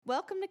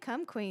Welcome to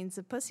Cum Queens,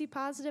 a pussy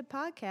positive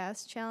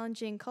podcast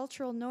challenging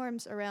cultural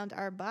norms around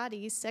our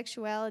bodies,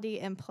 sexuality,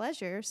 and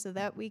pleasure so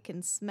that we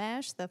can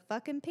smash the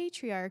fucking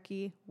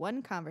patriarchy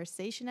one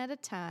conversation at a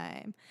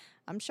time.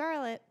 I'm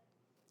Charlotte.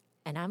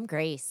 And I'm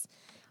Grace.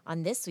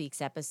 On this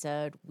week's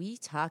episode, we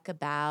talk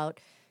about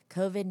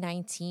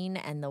COVID-19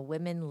 and the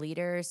women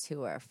leaders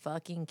who are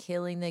fucking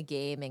killing the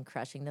game and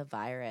crushing the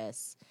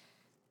virus.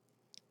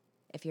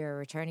 If you're a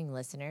returning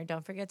listener,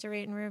 don't forget to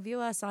rate and review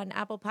us on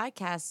Apple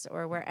Podcasts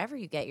or wherever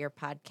you get your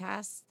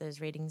podcasts.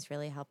 Those ratings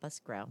really help us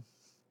grow.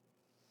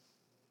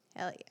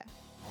 Hell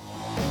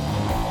yeah.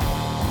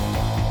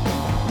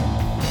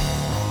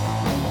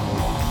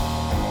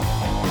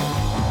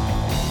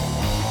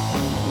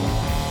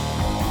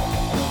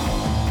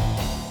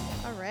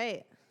 All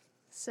right.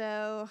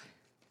 So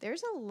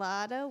there's a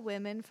lot of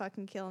women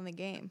fucking killing the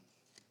game.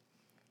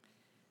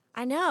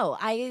 I know.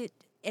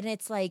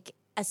 It's like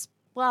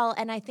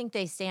and I think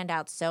they stand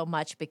out so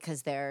much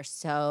because they're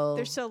so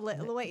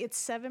Wait,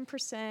 it's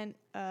 7%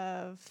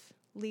 of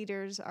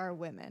leaders are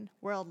women.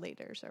 World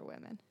leaders are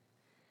women.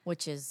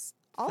 which is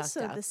Also,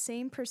 fucked up. the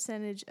same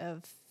percentage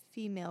of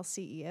female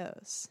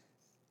CEOs.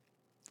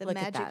 The Look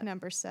at magic that.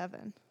 number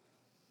 7.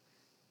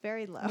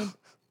 Very low.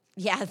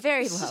 Yeah,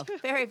 very low.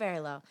 Very, very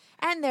low.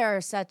 And there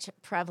are such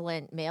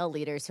prevalent male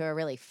leaders who are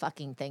really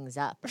fucking things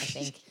up, I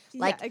think.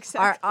 Yeah, Like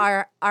exactly.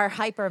 our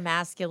hyper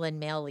masculine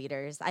male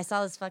leaders. I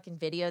saw this fucking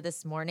video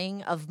this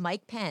morning of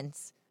Mike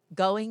Pence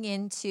going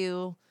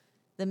into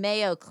the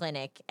Mayo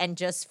Clinic and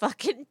just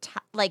fucking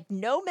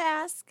no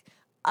mask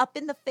up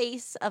in the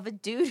face of a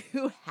dude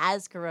who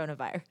has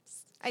coronavirus.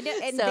 I know,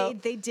 and So-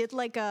 they did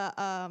like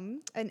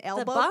an elbow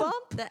The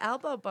bump. The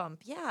elbow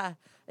bump. Yeah.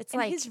 It's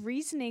And like his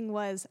reasoning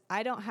was,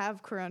 I don't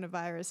have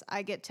coronavirus.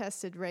 I get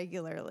tested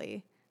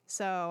regularly,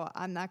 so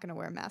I'm not going to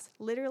wear a mask.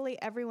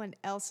 Literally everyone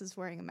else is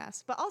wearing a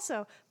mask. But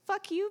also,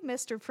 fuck you,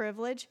 Mr.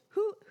 Privilege.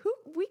 Who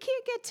we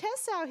can't get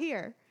tests out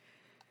here.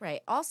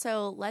 right.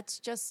 Also, let's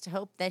just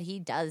hope that he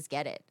does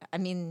get it. I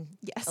mean,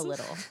 Yes. a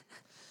little.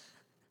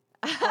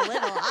 A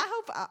little. I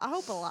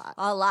hope a lot.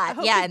 A lot.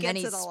 hope Yeah, he and then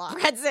gets he it a lot.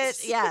 spreads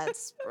it. Yeah, it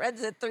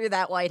spreads it through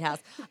that White House.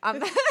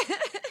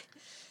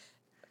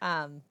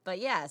 But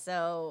yeah,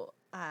 so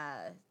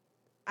I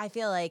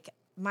feel like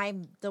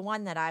the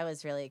one that I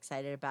was really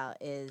excited about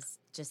is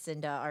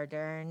Jacinda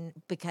Ardern,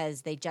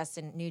 because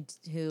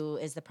who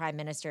is the Prime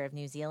Minister of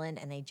New Zealand,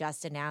 and they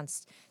just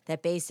announced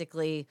that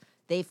basically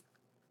they've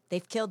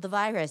killed the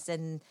virus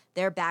and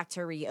they're back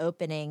to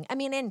reopening. I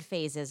mean, in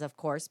phases, of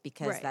course,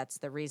 because Right. that's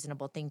the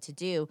reasonable thing to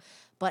do.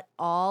 But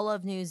all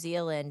of New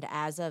Zealand,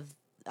 as of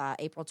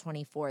April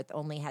 24th,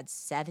 only had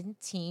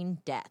 17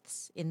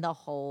 deaths in the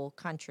whole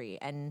country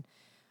and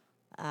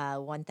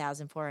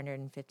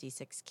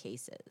 1,456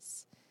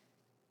 cases.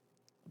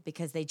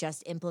 Because they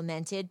just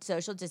implemented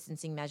social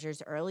distancing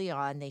measures early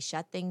on. They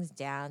shut things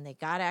down. They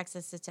got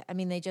access to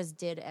they just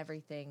did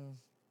everything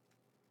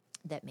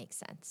that makes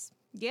sense.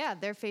 Yeah,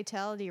 their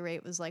fatality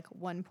rate was like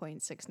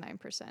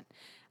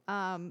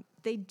 1.69%.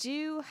 They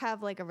do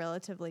have like a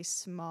relatively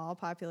small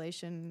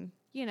population,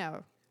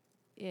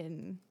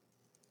 in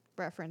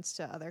reference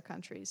to other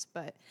countries,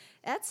 but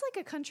that's like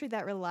a country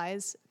that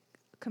relies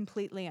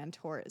completely on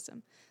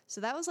tourism.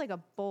 So that was like a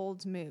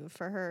bold move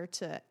for her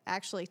to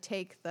actually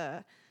take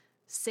the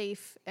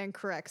safe and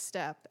correct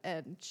step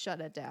and shut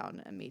it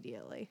down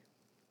immediately.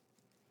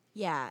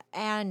 Yeah,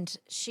 and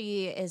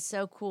she is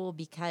so cool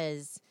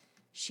because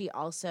she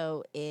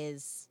also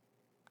is,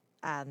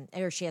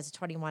 she has a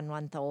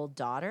 21-month-old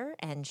daughter,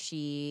 and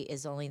she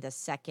is only the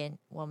second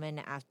woman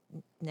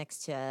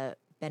next to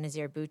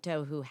Benazir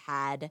Bhutto who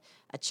had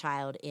a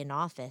child in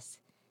office,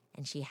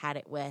 and she had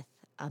it with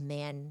a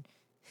man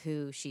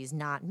who she's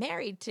not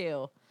married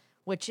to,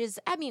 which is,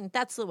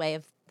 that's the way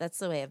of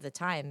the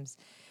times.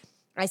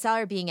 I saw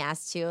her being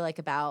asked too,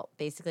 about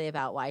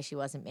why she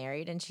wasn't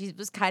married, and she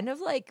was kind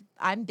of like,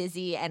 "I'm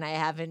busy and I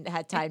haven't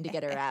had time to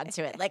get around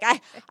to it. Like I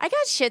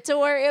got shit to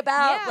worry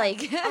about.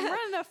 I'm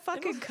running a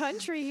fucking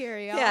country here,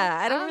 y'all. Yeah,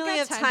 I don't really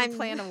got have time time to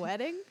plan a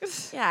wedding.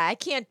 Yeah, I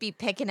can't be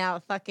picking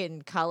out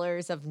fucking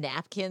colors of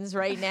napkins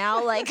right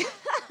now.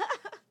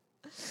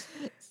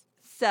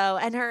 So,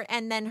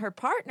 and then her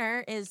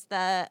partner is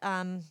the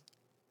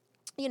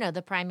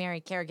the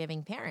primary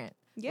caregiving parent,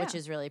 Yeah. which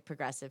is really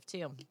progressive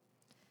too.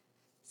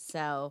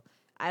 So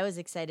I was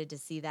excited to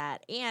see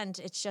that. And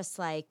it's just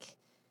like,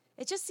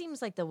 it just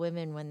seems like the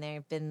women, when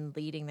they've been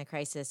leading the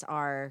crisis,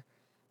 are,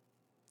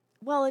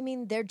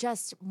 they're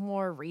just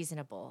more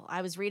reasonable.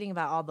 I was reading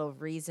about all the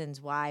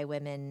reasons why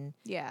women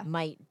Yeah.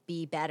 might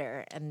be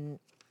better. And,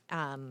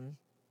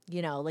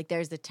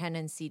 there's the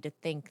tendency to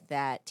think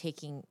that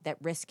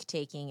risk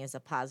taking is a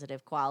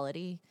positive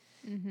quality,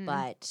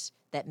 but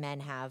that men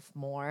have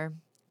more.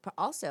 But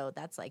also,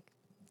 that's like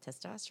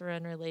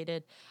testosterone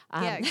related.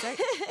 Yeah,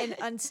 exactly.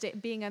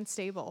 And being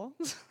unstable.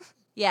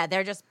 Yeah,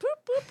 they're just poop,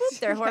 poop, poop.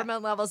 Their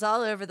hormone levels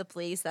all over the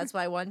place. That's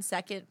why 1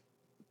 second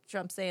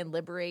Trump's saying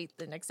liberate,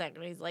 the next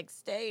second he's like,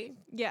 stay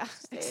Yeah.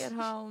 at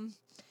home.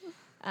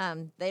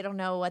 They don't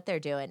know what they're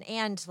doing.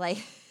 And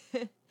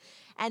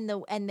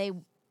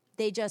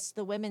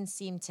the women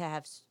seem to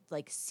have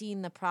like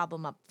seen the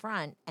problem up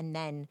front and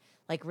then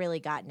like really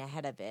gotten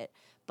ahead of it.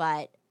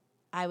 But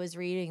I was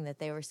reading that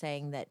they were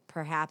saying that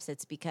perhaps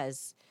it's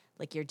because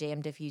like you're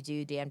damned if you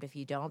do, damned if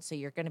you don't. So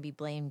you're going to be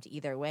blamed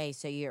either way.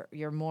 So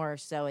you're more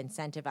so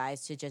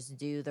incentivized to just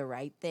do the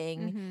right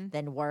thing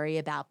than worry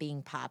about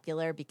being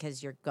popular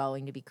because you're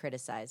going to be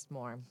criticized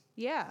more.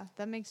 Yeah,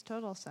 that makes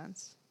total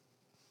sense.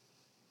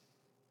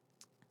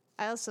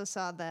 I also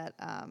saw that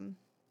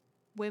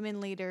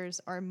women leaders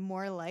are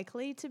more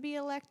likely to be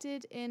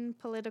elected in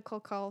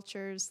political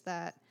cultures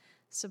that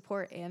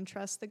support and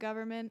trust the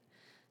government.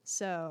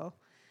 So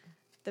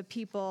the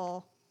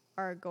people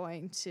are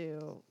going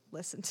to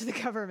listen to the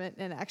government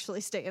and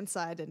actually stay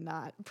inside and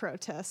not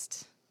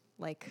protest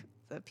like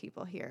the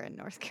people here in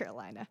North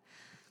Carolina.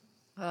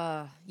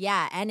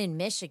 Yeah, and in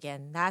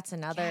Michigan, that's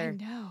another.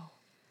 I know.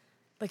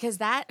 Because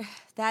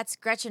that's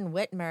Gretchen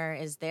Whitmer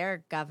is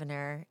their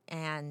governor,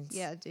 and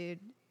Yeah, dude.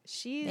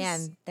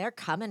 man, they're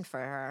coming for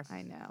her.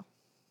 I know.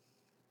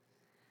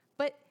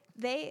 But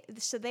they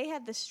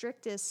had the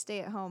strictest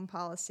stay-at-home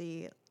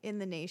policy in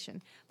the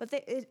nation. But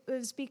it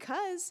was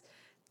because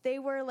they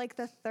were like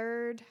the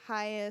third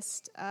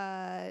highest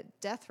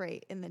death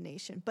rate in the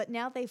nation. But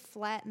now they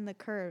flattened the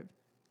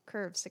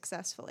curve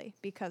successfully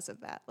because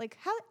of that. Like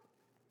how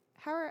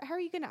are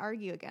you going to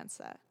argue against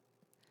that?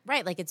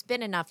 Right, like it's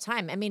been enough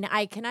time. I mean,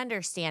 I can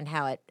understand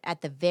how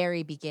at the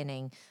very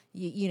beginning,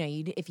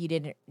 if you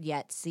didn't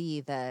yet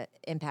see the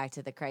impact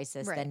of the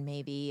crisis, Right. then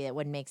maybe it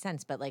wouldn't make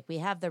sense. But like we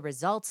have the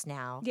results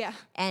now. Yeah.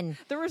 And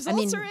The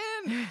results are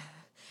in.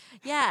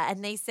 Yeah,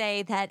 and they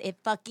say that it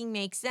fucking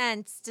makes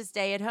sense to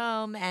stay at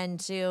home and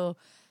to,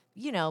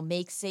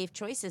 make safe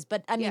choices.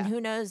 But I mean,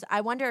 who knows? I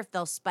wonder if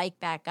they'll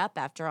spike back up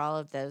after all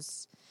of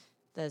those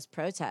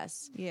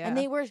protests. Yeah. And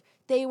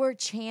they were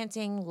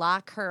chanting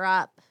 "Lock her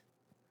up"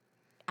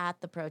 at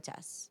the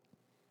protests.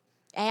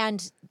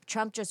 And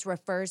Trump just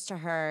refers to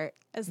her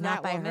As not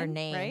that by her woman,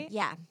 name. right?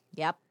 Yeah.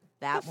 Yep.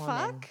 That The woman.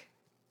 fuck?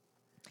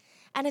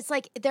 And it's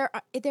like there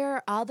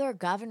are other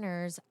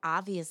governors,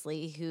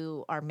 obviously,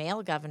 who are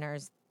male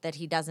governors that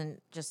he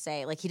doesn't just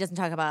say. Like he doesn't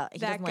talk about. He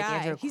That doesn't guy.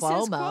 like Andrew He Cuomo.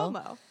 says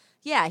Cuomo.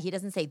 Yeah, he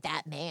doesn't say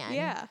that man.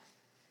 Yeah.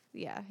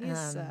 Yeah,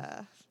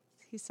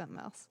 he's something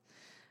else.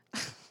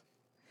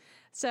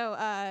 So,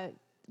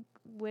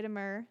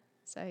 Whitmer,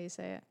 is that how you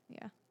say it?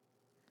 Yeah.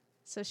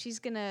 So she's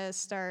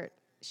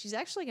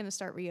actually going to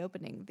start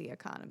reopening the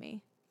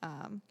economy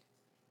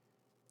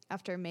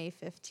after May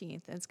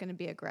 15th. And it's going to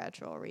be a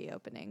gradual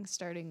reopening,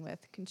 starting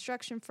with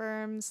construction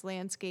firms,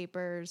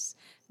 landscapers,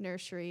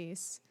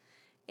 nurseries.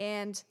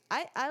 And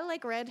I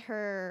read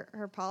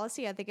her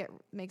policy. I think it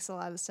makes a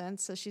lot of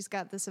sense. So she's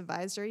got this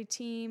advisory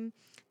team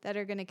that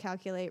are going to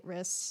calculate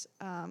risks.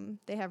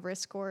 They have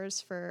risk scores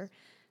for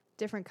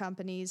different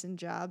companies and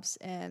jobs,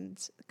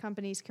 and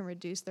companies can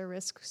reduce their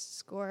risk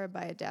score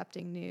by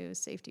adapting new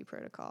safety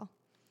protocol.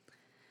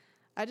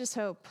 I just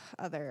hope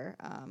other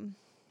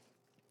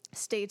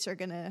states are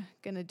gonna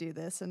do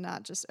this and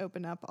not just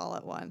open up all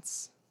at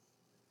once.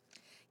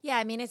 Yeah,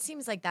 I mean, it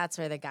seems like that's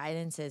where the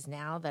guidance is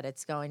now, that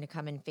it's going to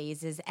come in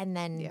phases and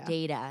then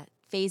data,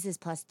 phases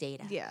plus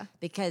data. Yeah.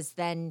 Because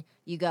then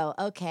you go,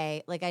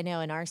 okay, like I know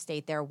in our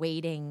state, they're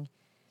waiting.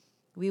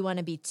 We want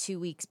to be 2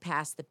 weeks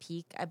past the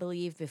peak, I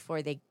believe,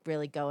 before they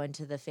really go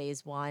into the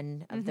phase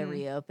one of the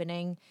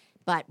reopening.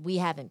 But we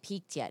haven't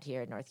peaked yet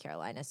here in North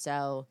Carolina.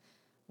 So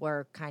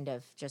we're kind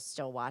of just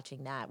still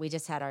watching that. We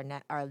just had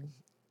our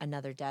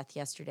another death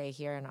yesterday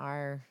here in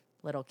our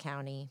little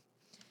county.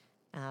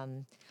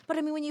 But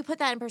I mean, when you put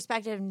that in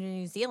perspective in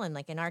New Zealand,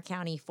 like in our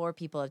county, 4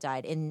 people have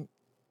died.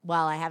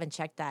 Well, I haven't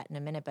checked that in a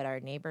minute, but our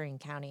neighboring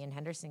county in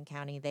Henderson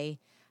County, I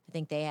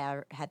think they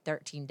had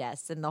 13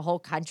 deaths, and the whole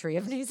country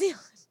of New Zealand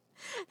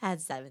had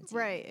 17.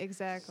 Right,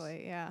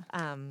 exactly, yeah.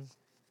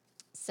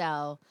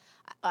 So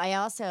I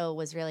also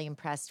was really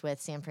impressed with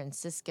San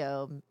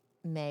Francisco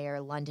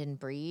Mayor London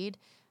Breed.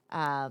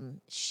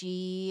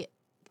 She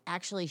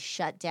actually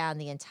shut down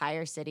the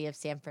entire city of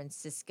San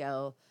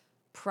Francisco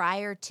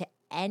prior to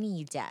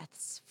any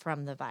deaths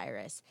from the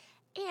virus.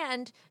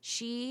 And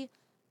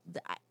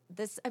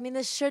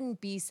this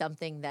shouldn't be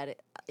something that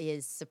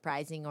is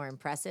surprising or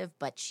impressive,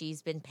 but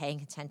she's been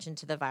paying attention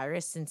to the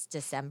virus since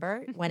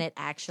December when it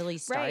actually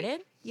started.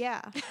 Right.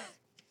 Yeah.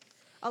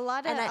 A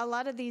lot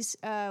of these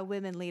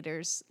women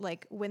leaders,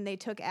 like when they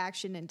took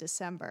action in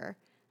December,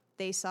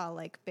 they saw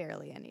like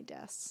barely any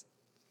deaths.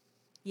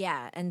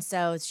 Yeah, and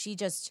so she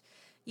just,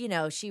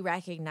 she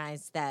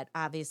recognized that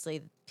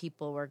obviously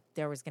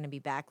there was going to be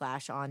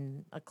backlash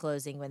on a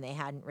closing when they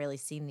hadn't really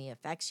seen the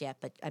effects yet.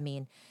 But I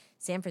mean,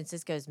 San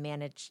Francisco's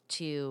managed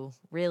to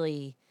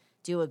really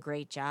do a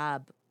great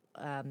job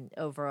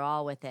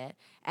overall with it.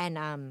 And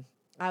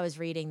I was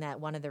reading that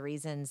one of the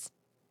reasons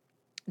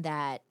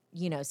that,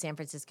 San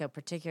Francisco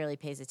particularly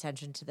pays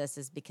attention to this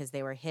is because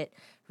they were hit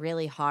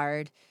really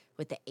hard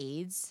with the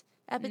AIDS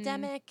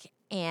epidemic,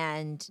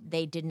 and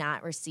they did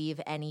not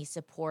receive any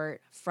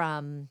support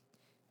from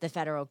the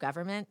federal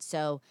government.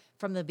 So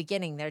from the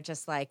beginning, they're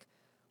just like,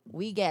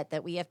 we get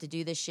that we have to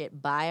do this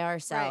shit by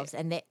ourselves. Right.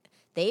 And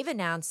They've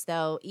announced,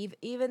 though,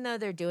 even though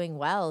they're doing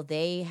well,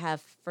 they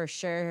have for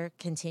sure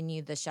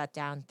continued the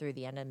shutdown through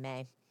the end of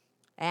May.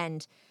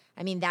 And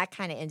I mean, that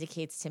kind of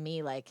indicates to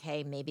me, like,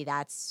 hey, maybe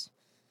that's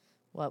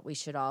what we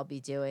should all be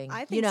doing.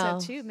 I think so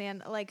too,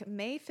 man. Like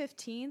May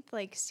 15th,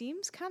 like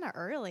seems kind of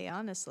early,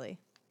 honestly.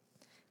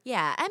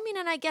 Yeah. I mean,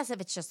 and I guess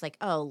if it's just like,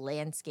 oh,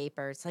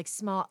 landscapers, like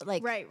small,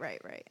 like, Right.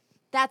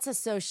 that's a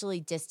socially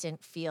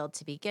distant field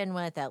to begin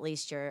with. At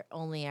least you're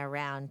only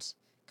around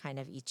kind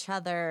of each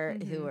other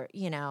who are,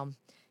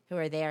 who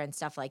are there and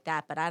stuff like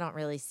that. But I don't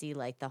really see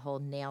like the whole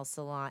nail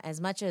salon as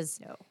much as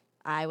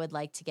I would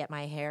like to get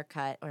my hair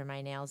cut or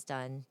my nails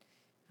done.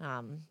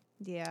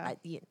 Yeah.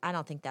 I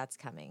don't think that's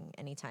coming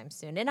anytime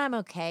soon. And I'm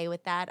okay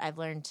with that. I've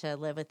learned to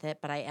live with it,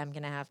 but I am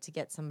going to have to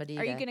get somebody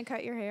Are you going to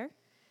cut your hair?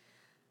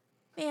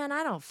 Man,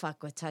 I don't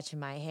fuck with touching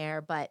my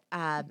hair, but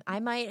I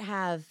might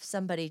have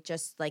somebody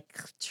just like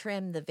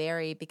trim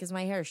because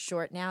my hair is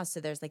short now. So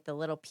there's like the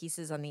little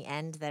pieces on the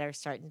end that are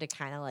starting to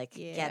kind of like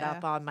get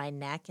up on my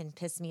neck and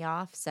piss me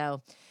off.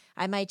 So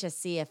I might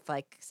just see if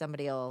like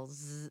somebody will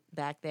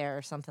back there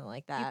or something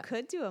like that. You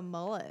could do a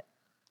mullet.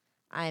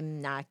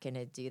 I'm not going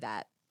to do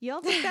that. You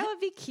don't think that would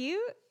be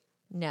cute?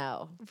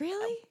 No.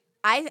 Really?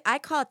 I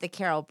call it the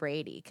Carol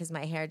Brady because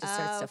my hair just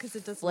starts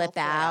to flip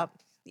out.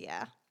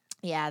 Yeah.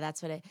 Yeah,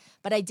 that's what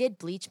but I did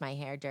bleach my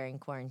hair during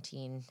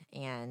quarantine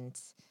and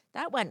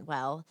that went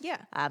well.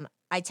 Yeah.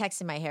 I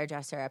texted my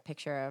hairdresser a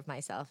picture of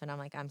myself and I'm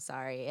like, I'm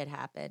sorry, it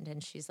happened.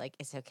 And she's like,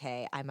 it's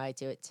okay. I might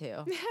do it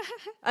too.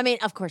 I mean,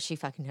 of course she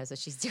fucking knows what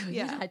she's doing.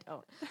 Yeah. I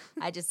don't.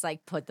 I just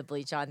like put the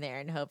bleach on there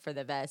and hope for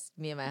the best.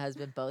 Me and my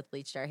husband both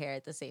bleached our hair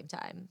at the same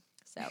time.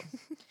 So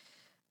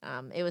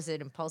it was an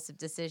impulsive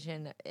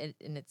decision and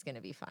it's going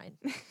to be fine.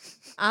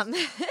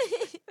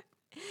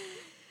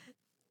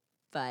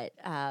 But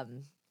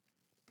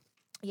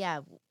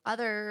yeah,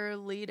 other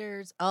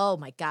leaders. Oh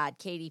my God,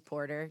 Katie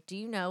Porter.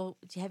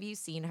 Have you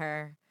seen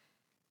her?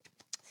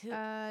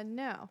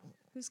 No.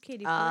 Who's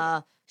Katie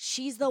Porter?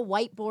 She's the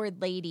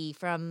whiteboard lady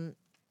from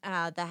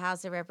the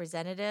House of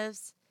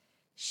Representatives.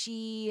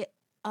 She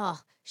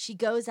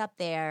goes up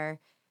there.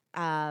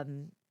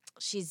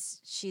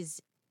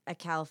 She's a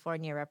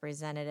California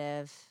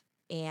representative,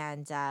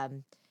 and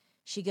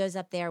she goes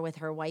up there with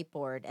her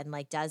whiteboard and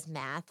like does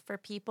math for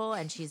people.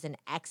 And she's an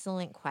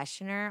excellent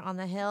questioner on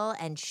the Hill.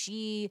 And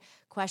she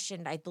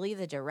questioned, I believe,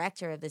 the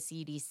director of the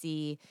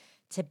CDC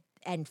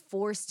and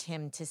forced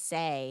him to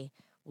say,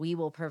 we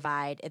will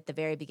provide at the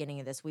very beginning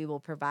of this, we will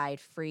provide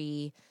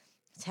free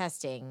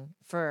testing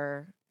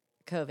for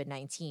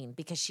COVID-19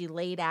 because she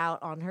laid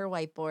out on her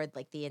whiteboard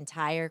like the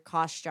entire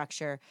cost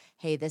structure.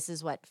 Hey, this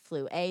is what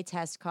flu A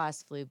test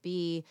costs, flu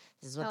B.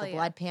 This is what the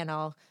blood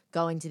panel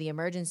going to the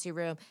emergency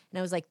room. And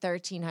it was like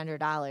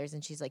 $1,300.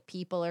 And she's like,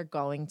 people are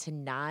going to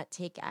not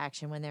take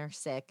action when they're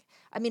sick.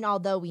 I mean,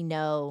 although we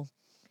know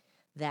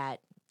that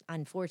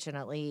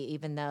unfortunately,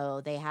 even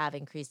though they have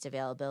increased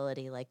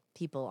availability, like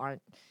people are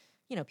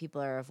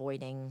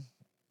avoiding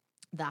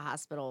the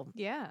hospital.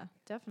 Yeah,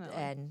 definitely.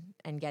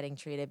 And getting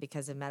treated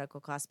because of medical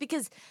costs.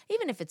 Because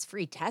even if it's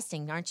free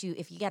testing,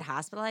 if you get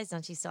hospitalized,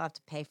 don't you still have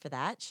to pay for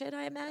that shit,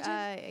 I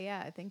imagine?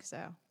 Yeah, I think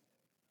so.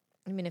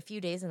 I mean, a few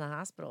days in the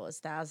hospital is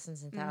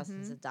thousands and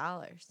thousands of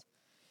dollars.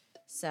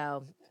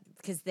 So,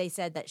 because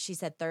she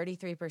said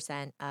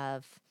 33%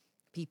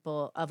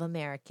 of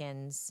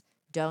Americans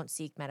don't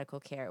seek medical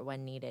care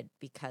when needed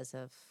because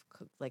of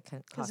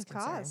cost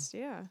concerns.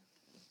 Yeah.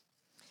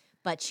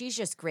 But she's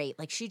just great.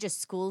 Like, she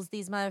just schools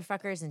these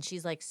motherfuckers, and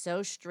she's, like,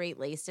 so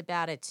straight-laced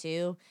about it,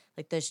 too.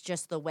 Like, there's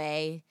just the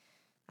way,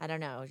 I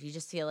don't know, you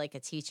just feel like a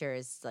teacher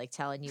is, like,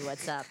 telling you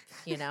what's up,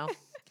 you know?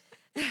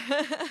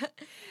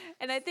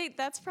 And I think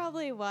that's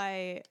probably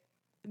why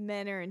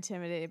men are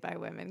intimidated by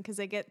women, because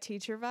they get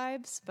teacher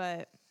vibes,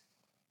 but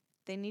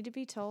they need to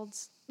be told.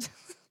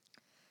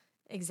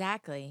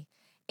 Exactly.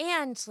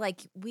 And,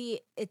 like,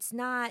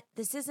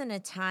 this isn't a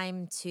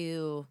time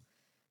to,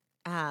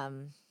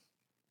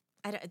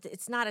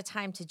 it's not a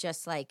time to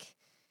just like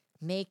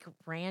make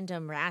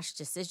random rash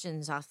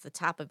decisions off the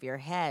top of your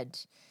head.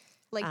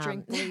 Like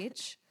drink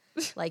bleach.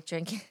 Like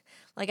drinking.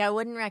 Like I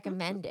wouldn't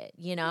recommend it,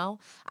 you know?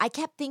 I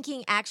kept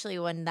thinking actually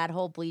when that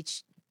whole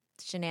bleach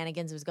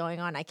shenanigans was going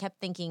on, I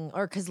kept thinking,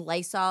 or because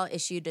Lysol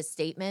issued a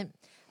statement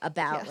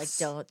about like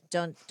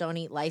don't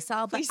eat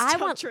Lysol. But Please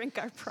don't drink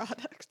our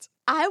product.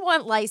 I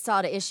want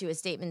Lysol to issue a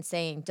statement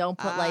saying don't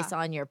put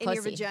Lysol in your pussy. In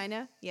your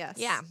vagina? Yes.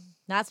 Yeah.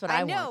 That's what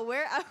I want. I know.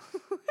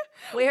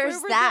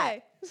 Where's that?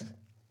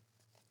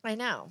 I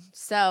know.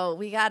 So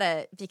we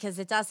gotta, because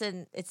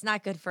it's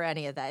not good for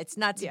any of that. It's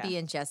not to be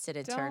ingested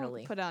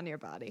internally. Don't put on your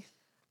body.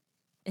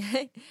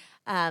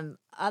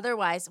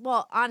 Otherwise,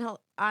 well,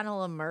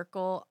 Angela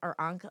Merkel or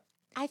Angela,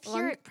 I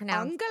hear it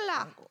pronounced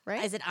Angela,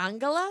 right? Is it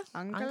Angela?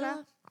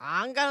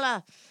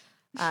 Angela.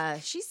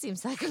 She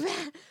seems like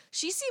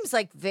she seems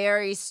like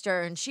very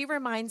stern. She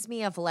reminds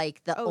me of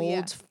like the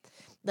old,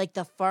 like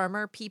the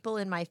farmer people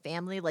in my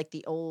family, like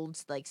the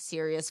old, like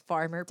serious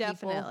farmer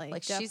people.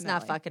 Like she's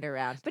not fucking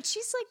around. But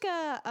she's like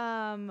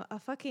a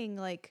fucking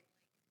like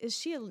is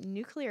she a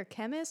nuclear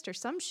chemist or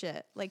some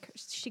shit? Like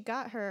she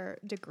got her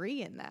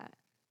degree in that.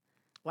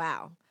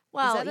 Wow. Is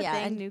Well, that a yeah,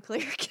 thing, and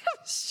nuclear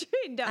chemistry?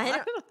 No,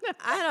 I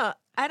don't,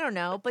 I don't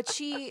know, but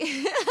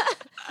she.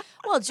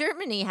 Well,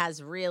 Germany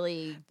has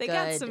really They good.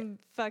 got some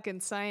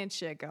fucking science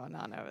shit going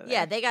on over there.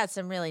 Yeah, they got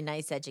some really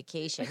nice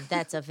education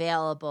that's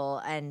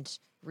available and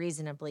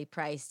reasonably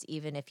priced,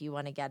 even if you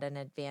want to get an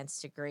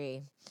advanced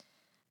degree.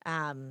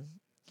 Um,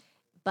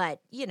 but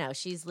you know,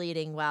 she's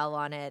leading well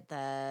on it.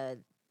 The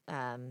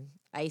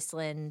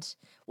Iceland,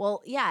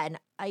 well, yeah, and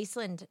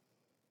Iceland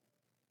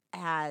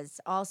has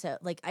also,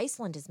 like,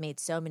 Iceland has made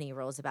so many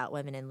rules about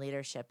women in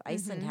leadership.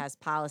 Iceland has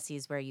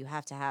policies where you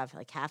have to have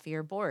like half of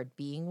your board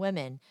being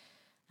women.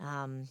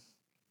 Um,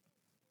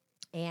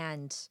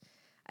 and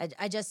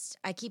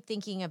I keep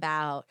thinking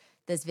about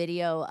this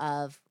video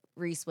of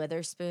Reese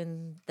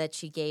Witherspoon that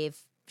she gave.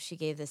 She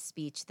gave this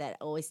speech that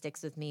always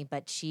sticks with me,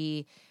 but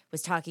she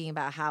was talking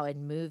about how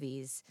in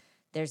movies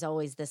there's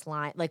always this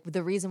line, like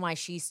the reason why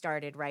she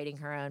started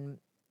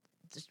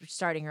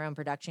starting her own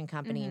production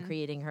company and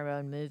creating her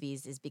own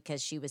movies is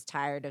because she was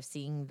tired of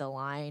seeing the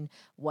line,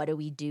 "What do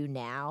we do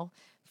now?"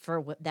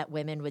 that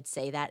women would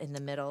say that in the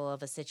middle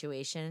of a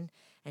situation.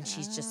 And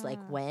she's just like,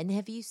 when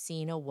have you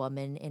seen a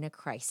woman in a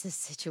crisis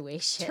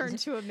situation turn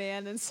to a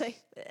man and say,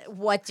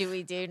 what do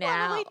we do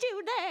now? "What do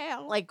we do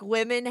now?" Like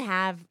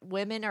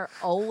women are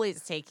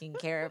always taking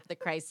care of the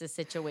crisis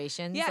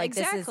situations. Yeah, like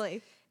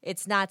exactly.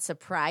 It's not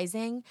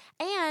surprising,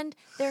 and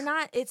they're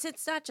not. It's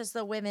not just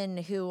the women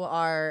who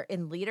are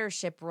in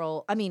leadership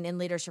roles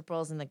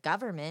in the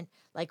government.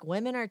 Like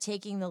women are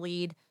taking the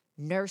lead.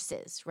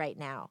 Nurses right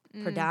now,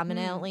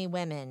 predominantly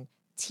women.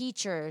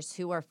 Teachers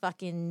who are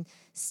fucking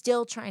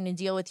still trying to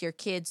deal with your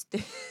kids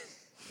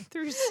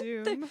Through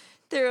Zoom.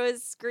 through a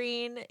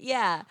screen.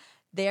 Yeah.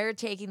 They're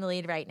taking the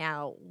lead right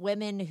now.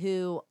 Women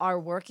who are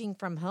working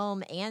from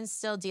home and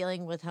still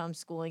dealing with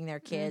homeschooling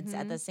their kids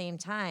at the same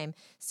time,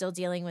 still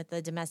dealing with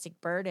the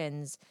domestic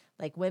burdens.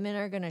 Like women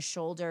are going to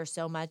shoulder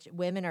so much.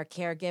 Women are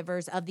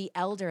caregivers of the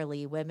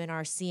elderly. Women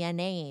are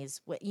CNAs.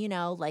 You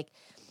know, like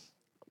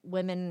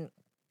women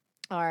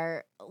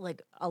are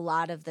like a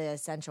lot of the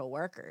essential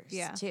workers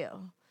too.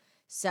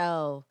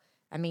 So,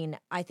 I mean,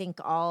 I think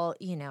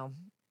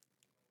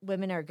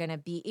women are going to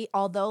be,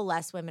 although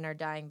less women are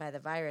dying by the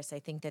virus, I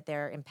think that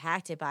they're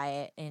impacted by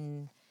it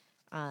in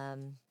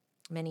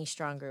many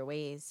stronger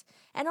ways.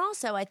 And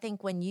also, I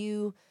think when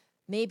you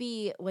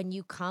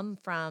come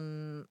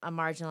from a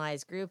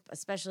marginalized group,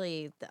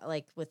 especially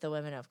like with the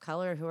women of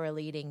color who are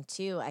leading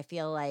too, I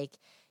feel like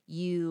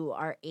you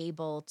are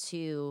able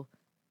to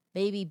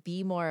maybe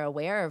be more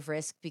aware of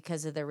risk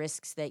because of the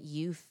risks that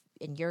you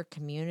in your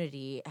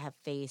community have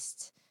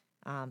faced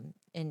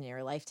in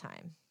your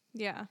lifetime.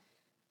 Yeah.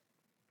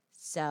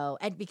 So,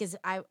 and because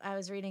I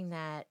was reading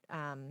that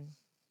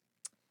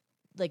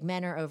like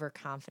men are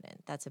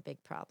overconfident. That's a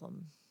big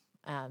problem.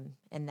 And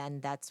then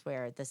that's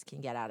where this can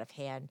get out of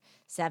hand.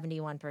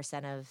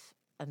 71% of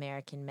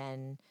American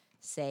men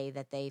say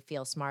that they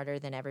feel smarter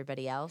than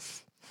everybody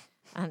else.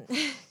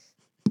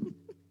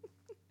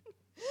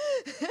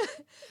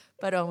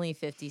 But only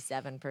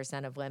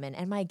 57% of women.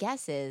 And my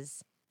guess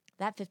is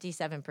that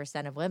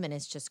 57% of women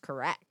is just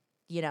correct.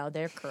 You know,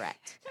 they're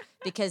correct.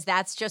 Because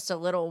that's just a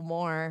little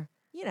more,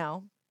 you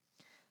know,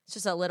 it's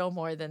just a little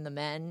more than the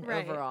men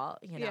overall,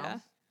 you know. Yeah.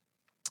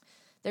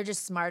 They're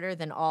just smarter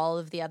than all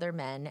of the other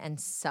men and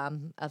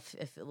a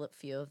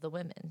few of the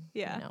women.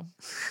 Yeah. You know?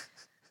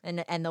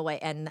 And the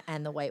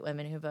white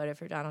women who voted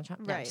for Donald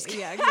Trump. No, I'm just Right.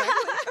 kidding. Yeah, exactly.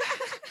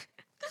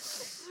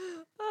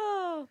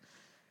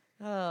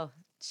 Oh,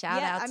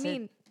 shout out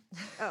to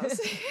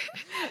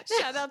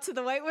shout out to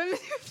the white women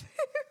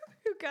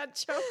who got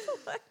Trump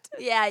elected.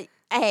 Yeah.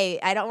 Hey,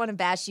 I don't want to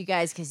bash you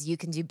guys because you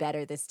can do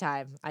better this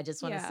time. I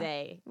just want to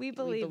say we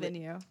believe in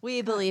you.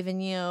 We believe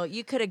in you.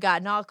 You could have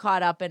gotten all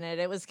caught up in it.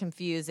 It was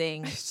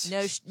confusing.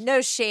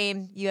 No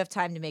shame. You have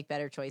time to make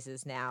better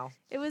choices now.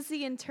 It was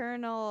the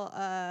internal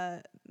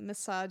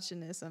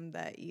misogynism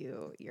that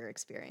you're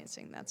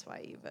experiencing. That's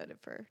why you voted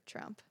for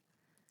Trump.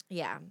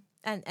 Yeah,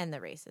 and the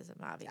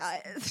racism, obviously.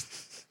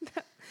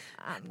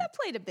 That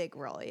played a big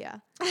role, yeah.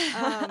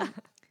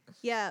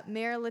 Yeah,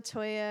 Mayor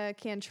LaToya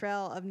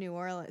Cantrell of New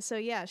Orleans. So,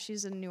 yeah,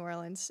 she's a New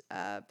Orleans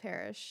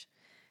parish.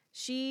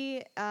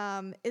 She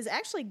is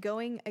actually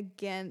going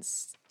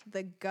against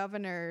the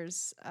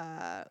governor's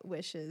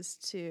wishes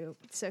to.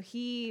 So,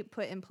 he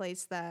put in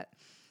place that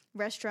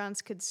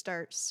restaurants could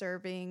start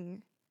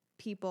serving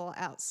people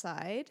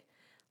outside.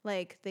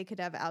 Like, they could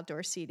have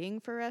outdoor seating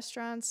for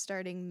restaurants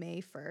starting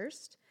May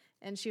 1st.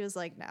 And she was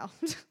like, no,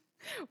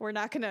 we're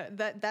not going to,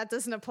 that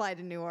doesn't apply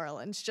to New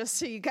Orleans, just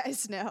so you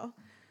guys know.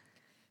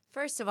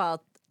 First of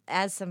all,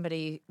 as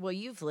somebody, well,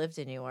 you've lived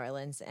in New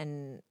Orleans,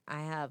 and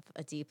I have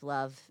a deep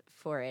love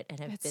for it, and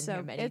have been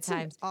here many times. It's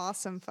an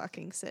awesome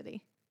fucking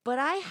city. But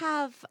I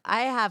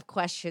have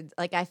questions.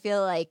 Like I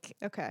feel like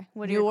Okay.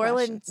 What are New your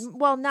Orleans, questions?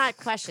 well, not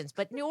questions,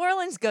 but New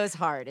Orleans goes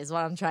hard is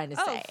what I'm trying to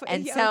say.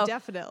 And Yeah, so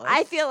definitely.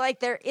 I feel like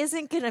there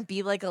isn't going to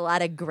be like a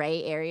lot of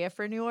gray area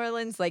for New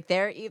Orleans. Like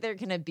they're either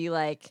going to be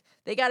like,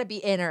 they got to be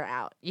in or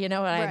out. You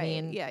know what I Right,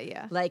 mean? yeah,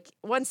 yeah. Like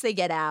once they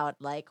get out,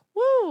 like,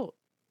 woo,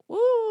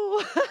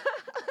 woo.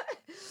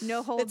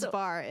 No holds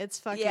bar. It's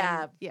fucking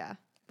yeah.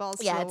 balls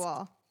to Yeah, the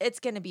wall. it's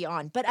going to be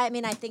on. But I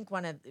mean, I think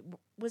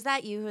was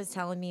that you who was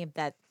telling me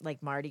that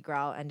like Mardi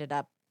Gras ended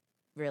up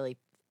really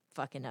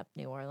fucking up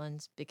New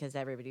Orleans because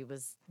everybody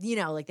was,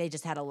 like they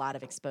just had a lot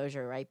of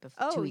exposure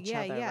to each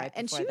other right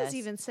And before she was this.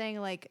 even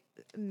saying like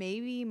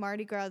maybe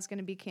Mardi Gras is going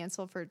to be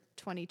canceled for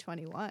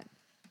 2021.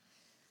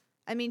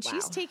 I mean,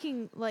 she's Wow.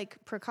 taking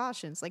like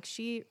precautions. Like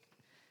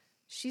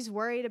she's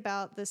worried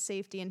about the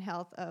safety and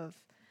health of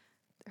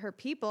her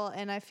people,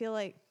 and I feel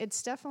like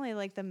it's definitely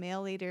like the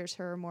male leaders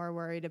who are more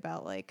worried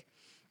about like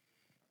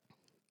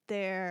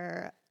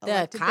their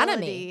The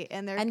economy electability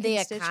and their and the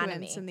constituents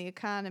economy. and the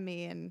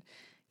economy and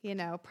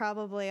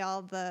probably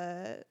all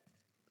the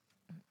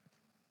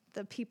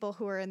people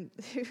who are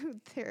who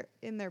they're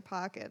in their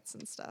pockets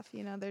and stuff.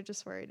 They're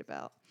just worried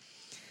about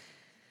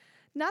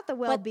not the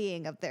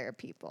well-being of their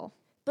people.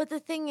 But the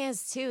thing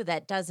is too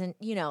that doesn't,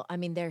 I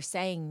mean they're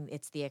saying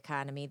it's the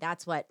economy.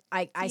 That's what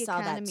I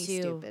saw that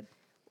too. Stupid.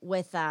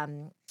 With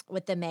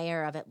the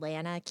mayor of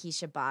Atlanta,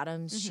 Keisha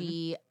Bottoms.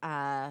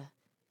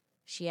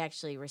 She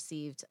actually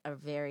received a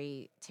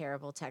very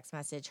terrible text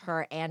message.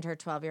 Her and her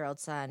 12-year-old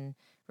son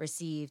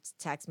received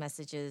text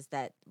messages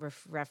that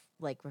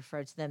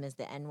referred to them as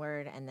the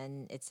N-word, and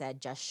then it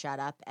said just shut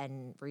up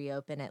and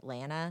reopen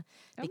Atlanta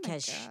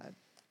because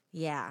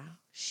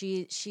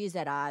she's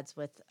at odds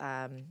with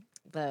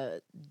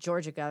the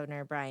Georgia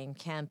governor Brian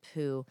Kemp,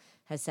 who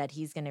has said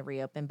he's going to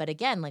reopen. But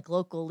again, like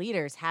local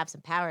leaders have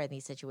some power in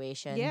these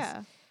situations.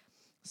 Yeah.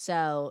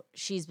 So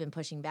she's been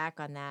pushing back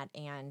on that,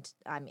 and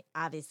I mean,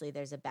 obviously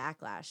there's a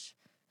backlash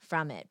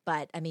from it.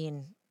 But I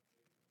mean,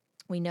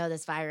 we know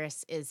this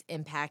virus is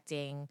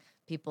impacting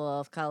people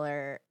of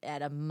color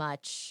at a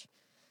much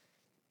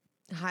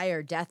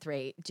higher death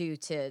rate due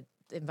to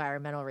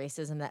environmental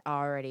racism that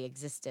already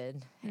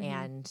existed,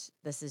 and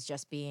this is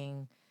just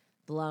being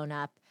blown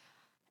up.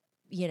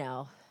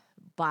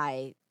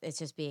 It's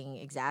just being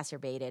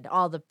exacerbated.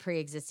 All the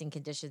pre-existing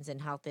conditions and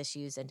health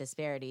issues and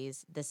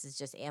disparities, this is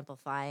just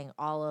amplifying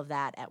all of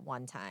that at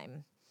one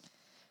time.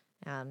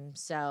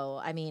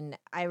 So, I mean,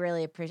 I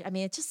really appreciate,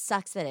 it just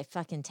sucks that I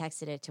fucking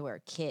texted it to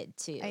her kid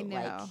too. I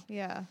know,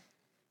 yeah.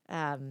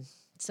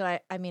 So,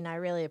 I mean, I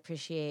really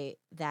appreciate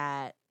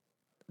that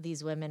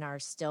these women are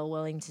still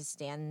willing to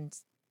stand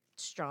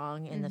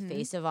strong in the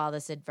face of all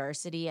this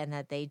adversity, and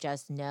that they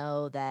just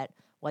know that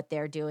what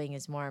they're doing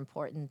is more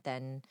important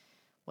than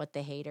what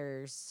the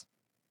haters,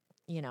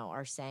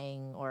 are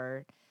saying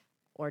or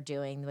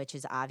doing, which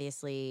is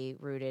obviously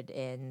rooted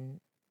in,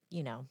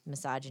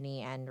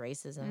 misogyny and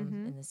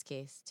racism in this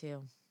case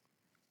too.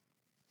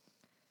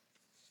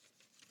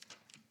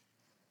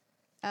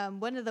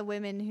 One of the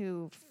women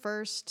who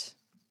first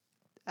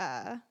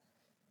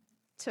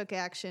took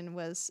action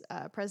was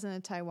President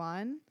of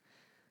Taiwan,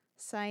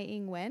 Tsai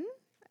Ing-wen.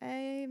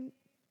 I'm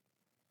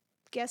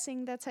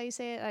guessing that's how you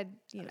say it.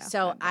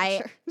 So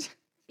sure.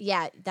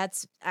 Yeah,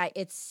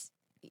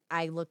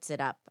 I looked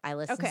it up. I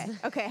listened.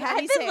 Okay. How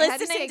do you I've say been it? How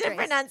do you say listening it, to Grace?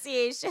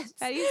 pronunciations.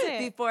 How do you say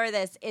it? Before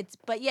this?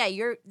 But yeah,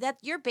 you're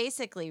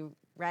basically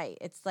right.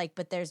 It's like,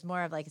 but there's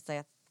more of like it's like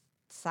a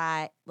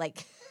Tsai,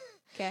 like.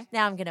 Okay.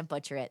 Now I'm gonna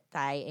butcher it.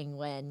 Tsai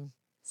Ing-wen.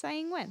 Tsai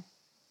Ing-wen.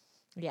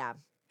 Yeah,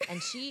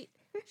 and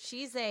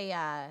she's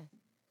a.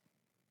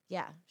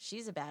 Yeah,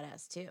 she's a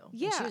badass too.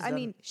 Yeah,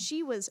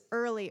 she was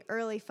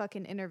early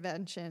fucking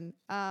intervention.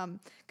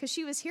 Because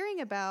she was hearing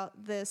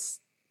about this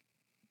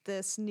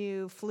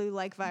new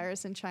flu-like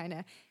virus in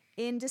China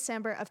in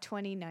December of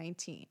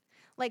 2019.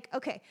 Like,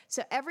 okay,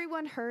 so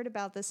everyone heard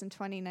about this in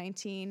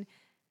 2019,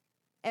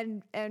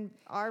 and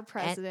our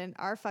president,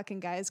 our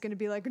fucking guy, is going to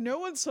be like, no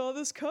one saw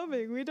this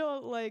coming. We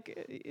don't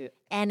like.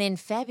 And in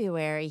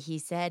February, he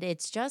said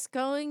it's just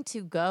going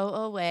to go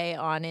away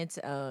on its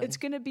own. It's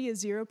going to be a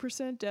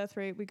 0% death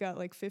rate. We got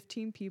like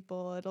 15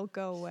 people. It'll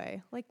go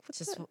away. Like, what's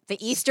just the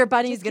Easter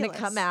Bunny is going to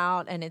ridiculous. come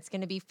out, and it's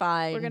going to be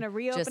fine. We're going to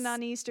reopen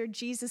on Easter.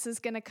 Jesus is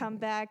going to come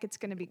back. It's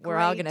going to be great. We're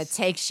all going to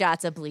take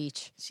shots of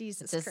bleach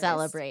Jesus to Christ.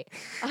 celebrate.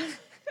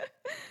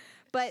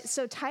 But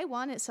so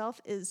Taiwan itself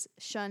is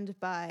shunned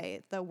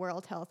by the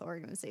World Health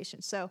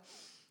Organization. So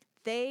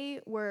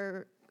they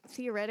were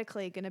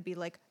theoretically going to be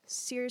like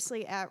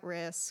seriously at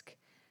risk.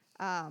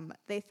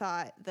 They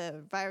thought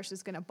the virus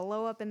was going to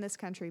blow up in this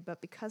country,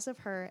 but because of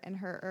her and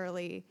her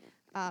early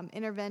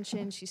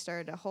intervention, she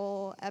started a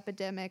whole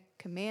epidemic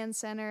command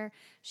center.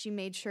 She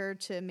made sure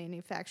to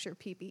manufacture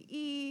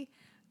PPE.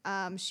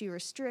 She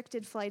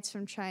restricted flights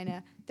from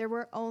China. There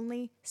were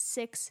only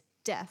 6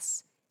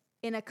 deaths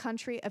in a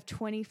country of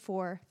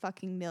 24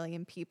 fucking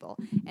million people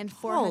and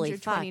Holy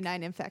fuck.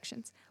 429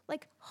 infections.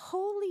 Like,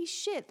 holy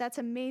shit, that's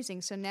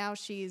amazing. So now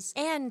she's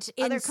And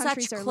other in such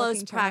countries are close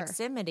looking to her.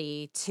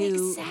 proximity to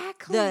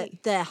Exactly.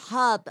 the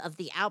hub of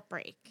the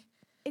outbreak.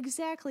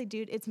 Exactly,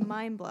 dude. It's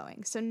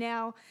mind-blowing. So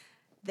now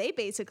they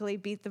basically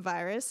beat the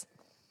virus.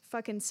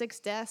 Fucking 6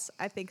 deaths,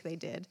 I think they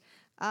did.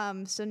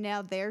 So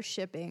now they're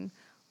shipping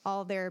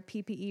all their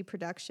PPE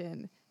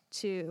production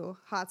to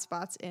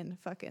hotspots in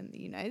fucking the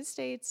United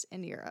States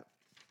and Europe.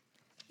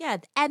 Yeah,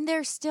 and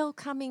they're still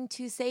coming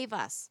to save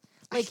us.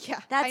 Like, Yeah,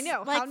 that's I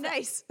know. like How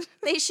nice.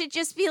 They should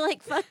just be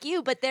like, fuck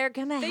you, but they're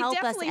gonna They help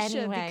us definitely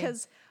anyway. should,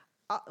 because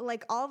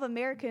like, all of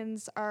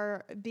Americans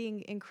are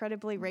being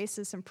incredibly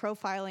racist and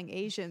profiling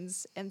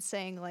Asians and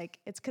saying, like,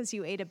 it's because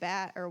you ate a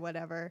bat or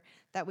whatever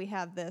that we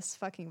have this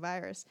fucking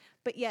virus.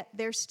 But yet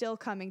they're still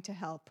coming to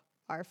help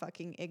our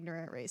fucking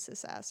ignorant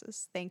racist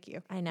asses. Thank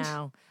you. I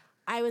know.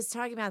 I was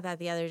talking about that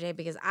the other day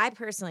because I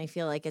personally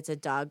feel like it's a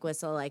dog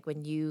whistle. Like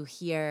when you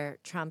hear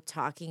Trump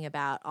talking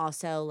about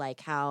also like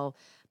how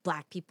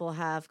Black people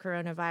have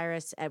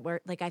coronavirus at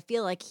work, like I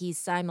feel like he's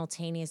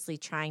simultaneously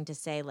trying to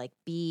say like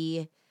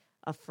be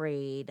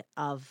afraid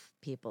of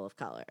people of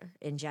color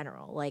in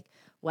general. Like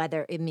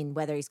whether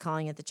he's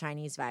calling it the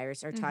Chinese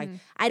virus or talking,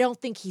 I don't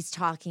think he's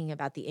talking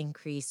about the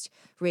increased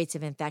rates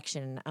of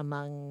infection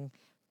among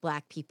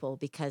Black people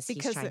because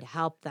he's trying to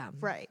help them.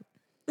 Right.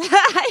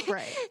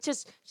 Right.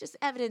 Just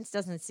evidence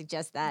doesn't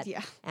suggest that.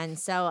 Yeah. And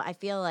so I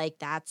feel like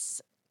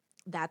that's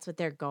what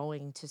they're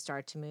going to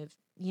start to move,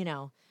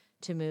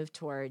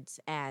 towards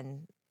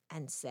and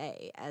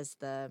say as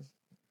the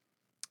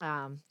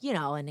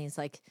and he's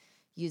like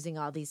using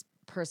all these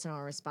personal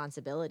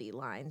responsibility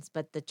lines,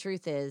 but the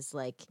truth is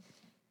like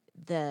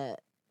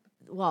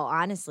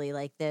honestly,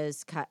 like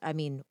those,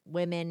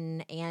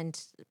 women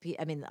and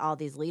all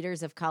these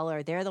leaders of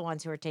color, they're the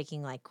ones who are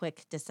taking like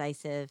quick,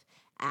 decisive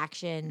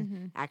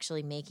action,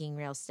 actually making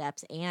real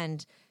steps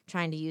and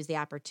trying to use the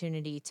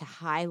opportunity to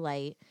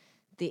highlight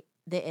the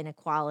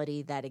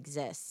inequality that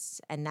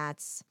exists. And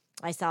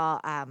I saw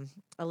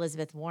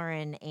Elizabeth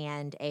Warren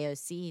and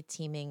AOC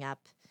teaming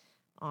up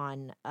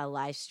on a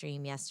live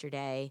stream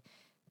yesterday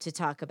to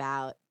talk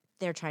about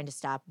they're trying to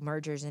stop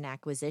mergers and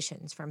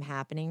acquisitions from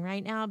happening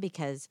right now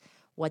because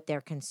what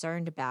they're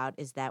concerned about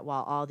is that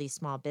while all these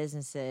small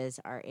businesses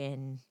are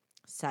in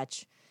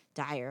such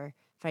dire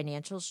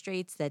financial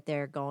straits that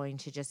they're going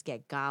to just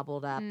get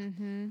gobbled up.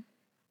 And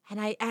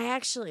I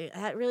actually,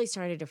 that really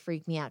started to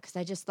freak me out because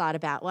I just thought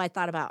about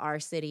our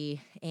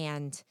city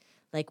and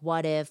like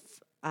what if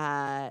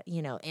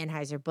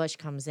Anheuser-Busch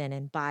comes in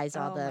and buys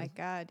all the... Oh, my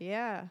God,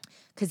 yeah.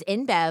 Because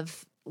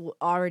InBev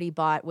already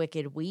bought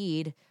Wicked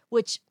Weed,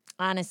 which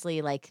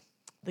honestly, like,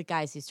 the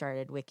guys who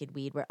started Wicked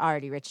Weed were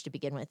already rich to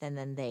begin with, and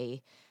then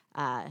they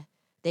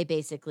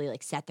basically,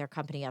 like, set their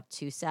company up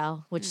to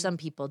sell, which some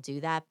people do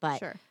that, but...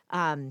 Sure.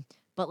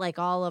 But, like,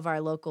 all of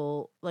our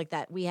local... Like,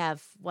 that we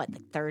have,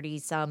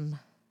 30-some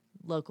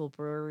local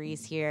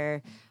breweries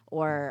here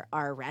or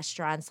our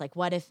restaurants. Like,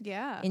 what if...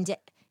 Yeah.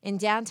 In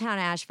downtown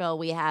Asheville,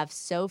 we have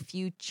so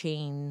few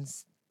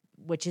chains,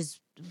 which is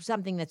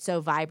something that's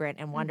so vibrant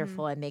and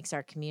wonderful and makes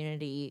our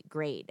community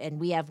great. And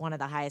we have one of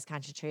the highest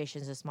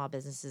concentrations of small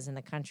businesses in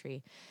the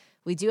country.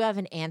 We do have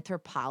an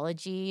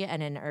Anthropology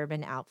and an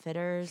Urban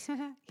Outfitters.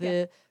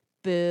 Boo.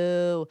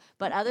 Boo.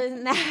 But other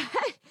than that,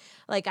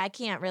 like I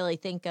can't really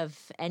think of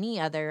any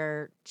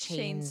other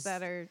chains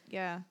that are,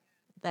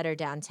 that are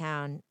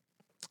downtown.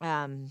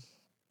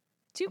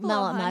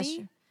 Tupelo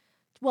Honey.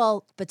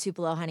 Well, but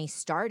Tupelo Honey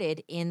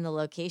started in the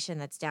location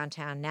that's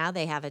downtown. Now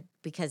they have it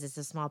because it's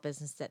a small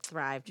business that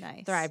thrived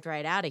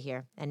right out of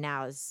here. And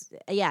now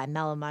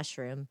Mellow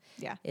Mushroom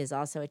is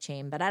also a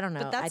chain. But I don't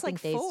know. But that's I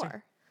think like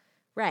 4.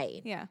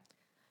 Right. Yeah.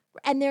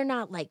 And they're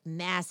not like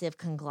massive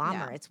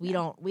conglomerates.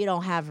 No, We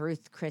don't have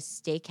Ruth Chris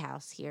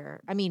Steakhouse here.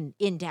 I mean,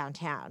 in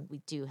downtown,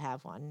 we do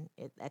have one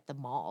at the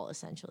mall,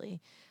 essentially.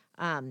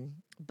 I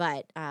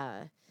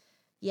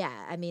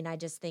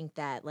just think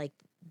that like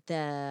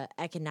the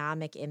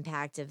economic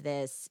impact of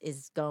this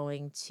is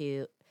going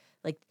to,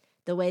 like,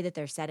 the way that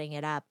they're setting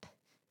it up,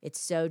 it's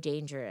so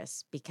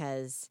dangerous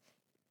because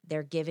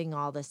they're giving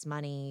all this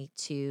money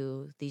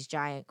to these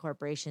giant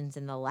corporations.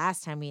 And the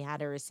last time we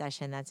had a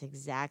recession, that's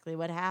exactly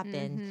what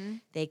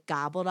happened. They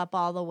gobbled up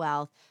all the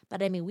wealth.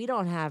 But I mean, we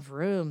don't have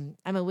room.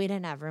 I mean, we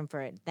didn't have room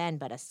for it then,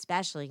 but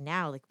especially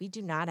now, like we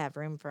do not have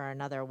room for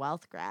another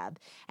wealth grab.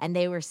 And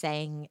they were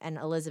saying, and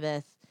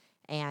Elizabeth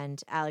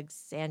and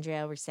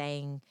Alexandria were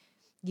saying,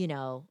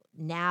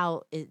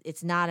 now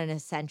it's not an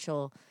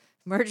essential.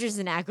 Mergers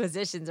and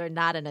acquisitions are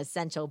not an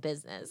essential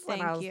business.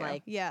 Thank and I was you.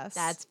 like, yes,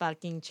 that's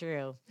fucking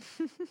true.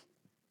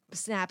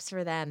 Snaps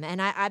for them.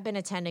 And I've been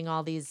attending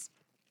all these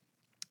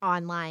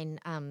online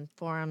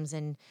forums,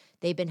 and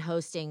they've been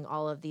hosting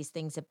all of these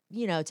things,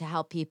 to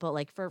help people,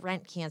 like for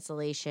rent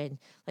cancellation,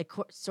 like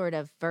sort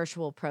of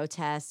virtual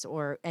protests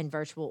and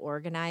virtual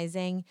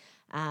organizing,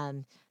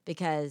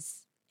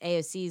 because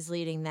AOC is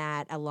leading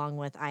that along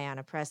with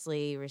Ayanna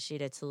Pressley,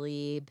 Rashida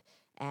Tlaib,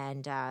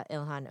 and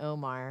Ilhan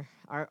Omar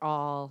are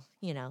all,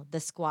 the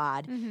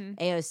squad. Mm-hmm.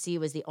 AOC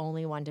was the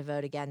only one to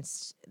vote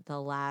against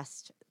the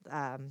last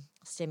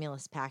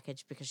stimulus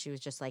package because she was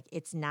just like,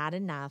 it's not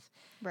enough.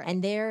 Right.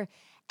 And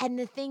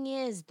the thing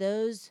is,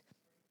 those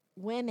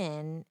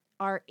women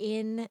are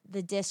in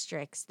the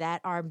districts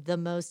that are the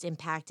most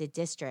impacted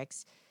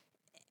districts.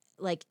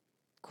 Like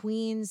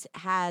Queens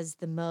has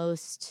the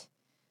most,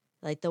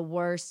 like the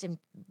worst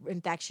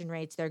infection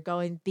rates. They're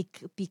going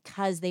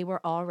because they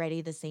were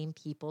already the same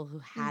people who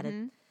had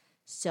it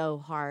so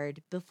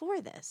hard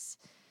before this.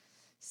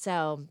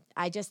 So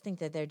I just think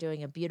that they're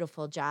doing a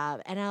beautiful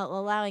job and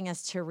allowing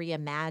us to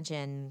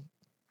reimagine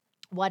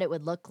what it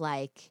would look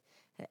like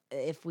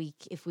if we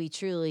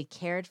truly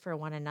cared for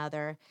one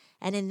another.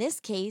 And in this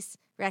case,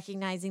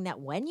 recognizing that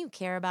when you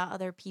care about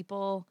other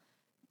people,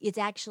 it's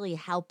actually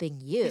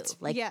helping you. It's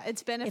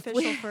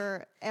beneficial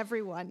for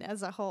everyone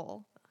as a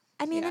whole.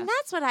 I mean, and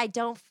that's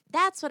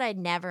what I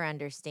never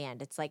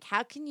understand. It's like,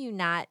 how can you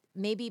not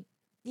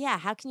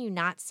how can you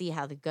not see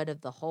how the good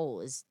of the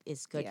whole is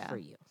good for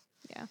you?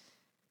 Yeah.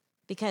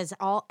 Because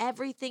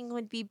everything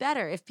would be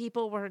better if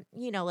people weren't,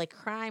 like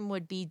crime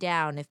would be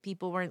down, if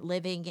people weren't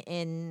living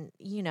in,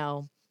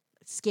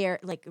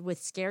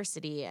 with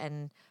scarcity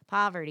and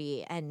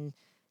poverty, and,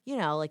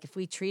 like if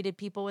we treated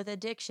people with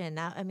addiction.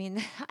 I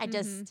mean,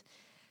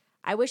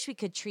 I wish we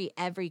could treat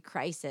every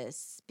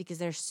crisis because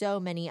there's so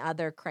many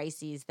other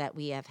crises that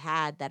we have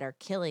had that are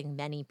killing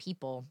many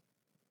people,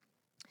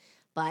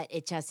 but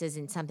it just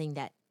isn't something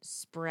that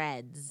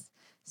spreads.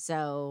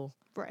 So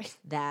right.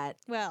 that,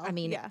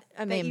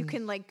 that you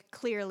can like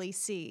clearly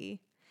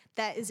see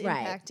that is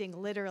right. impacting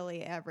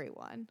literally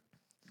everyone.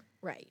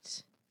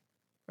 Right.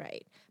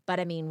 Right. But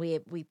I mean, we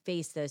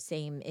face those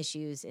same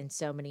issues in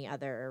so many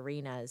other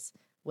arenas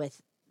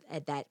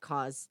that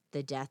cause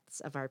the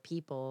deaths of our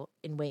people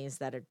in ways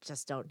that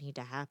just don't need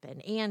to happen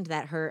and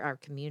that hurt our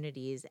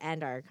communities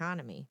and our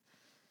economy.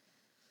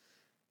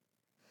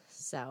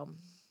 So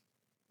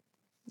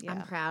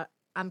yeah.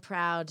 I'm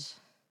proud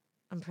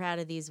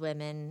of these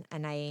women,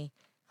 and I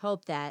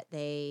hope that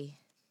they're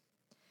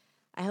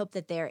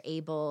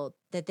able,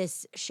 that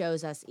this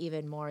shows us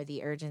even more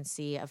the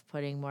urgency of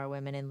putting more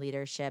women in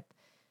leadership,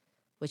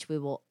 which we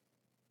will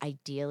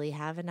ideally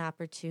have an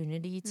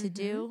opportunity to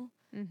do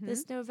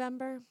this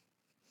November.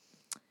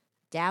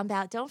 Down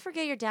ballot. Don't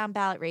forget your down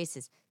ballot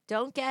races.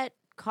 Don't get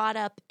caught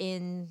up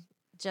in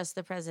just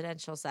the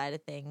presidential side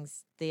of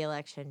things, the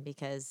election,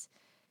 because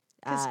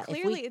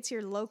clearly it's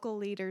your local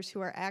leaders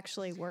who are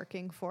actually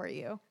working for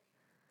you.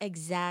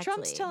 Exactly.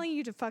 Trump's telling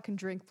you to fucking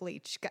drink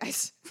bleach,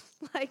 guys.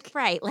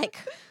 Right,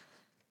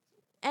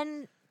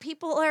 and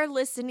people are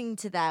listening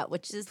to that,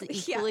 which is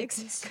equally. Yeah,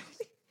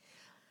 exactly.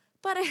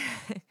 But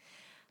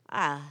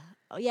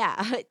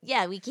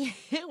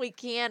we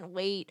can't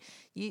wait.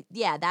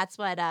 That's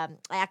what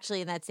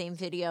actually in that same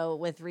video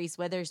with Reese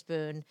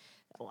Witherspoon.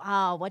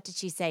 Oh, what did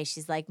she say?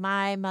 She's like,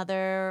 my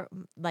mother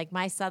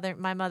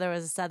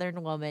was a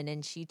Southern woman,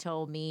 and she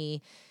told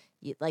me,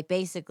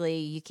 basically,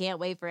 you can't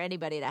wait for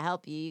anybody to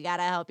help you. You got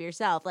to help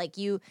yourself.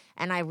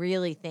 And I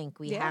really think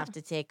we have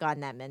to take on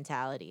that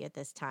mentality at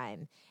this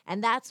time.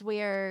 And that's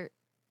where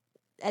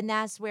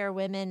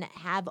women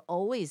have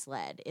always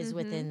led, is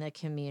within the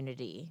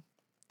community.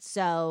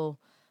 So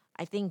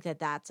I think that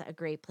that's a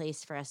great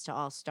place for us to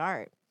all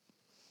start.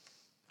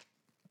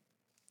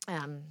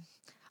 I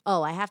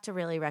have to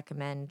really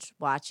recommend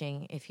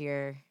watching, if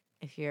you're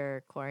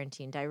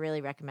quarantined, I really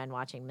recommend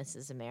watching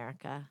Mrs.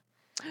 America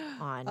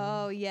on.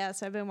 Oh,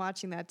 yes, I've been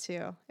watching that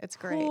too. It's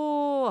great.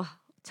 Oh,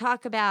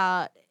 talk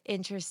about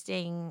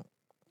interesting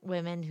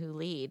women who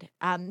lead.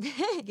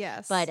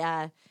 Yes.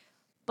 But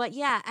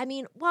yeah, I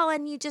mean,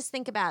 and you just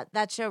think about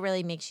that show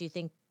really makes you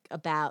think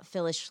about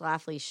Phyllis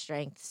Schlafly's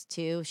strengths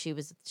too.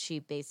 She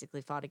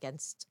basically fought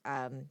against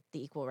the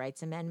Equal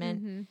Rights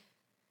Amendment.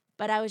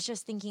 But I was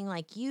just thinking,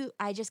 I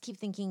just keep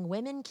thinking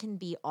women can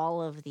be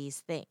all of these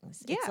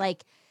things. Yeah. It's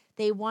like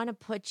they want to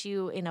put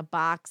you in a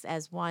box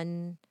as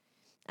one,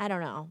 I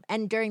don't know.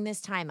 And during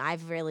this time, I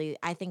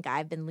think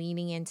I've been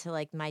leaning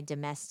into my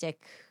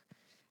domestic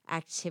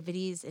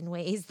activities in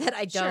ways that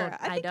I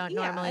don't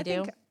normally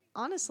do.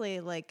 Honestly,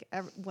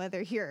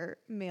 whether you're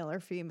male or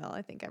female,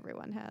 I think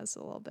everyone has a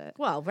little bit.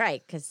 Well,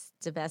 right, because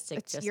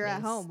domestic you're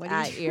at home. What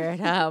do you you're at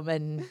home,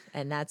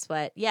 and that's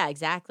what. Yeah,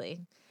 exactly.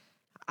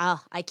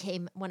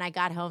 When I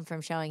got home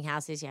from showing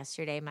houses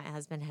yesterday, my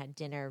husband had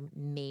dinner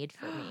made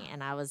for me,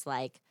 and I was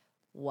like,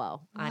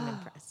 "Whoa, I'm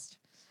impressed."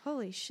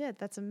 Holy shit,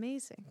 that's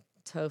amazing.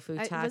 Tofu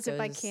tacos. Was it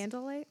by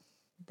candlelight?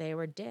 They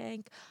were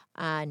dank.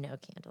 No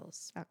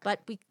candles. Okay.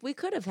 But we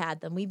could have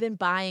had them. We've been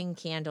buying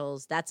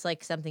candles. That's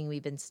something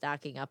we've been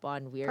stocking up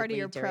on weirdly. Part of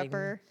your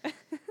prepper.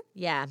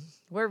 Yeah,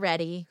 we're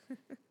ready.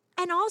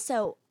 And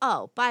also,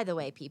 by the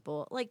way,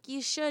 people,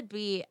 you should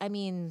be,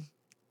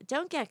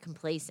 don't get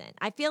complacent.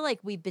 I feel like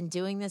we've been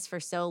doing this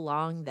for so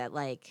long that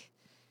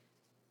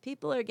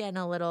people are getting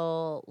a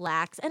little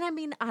lax. And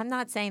I'm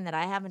not saying that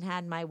I haven't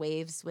had my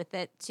waves with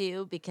it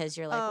too, because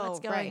you're what's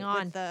going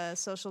on? With the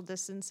social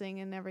distancing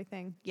and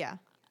everything. Yeah.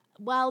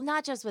 well,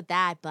 not just with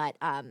that, but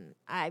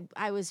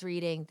I was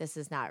reading. This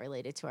is not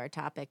related to our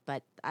topic,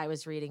 but I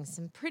was reading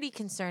some pretty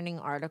concerning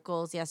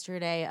articles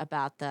yesterday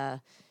about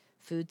the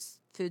food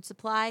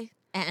supply,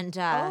 and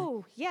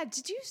Oh yeah,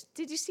 did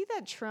you see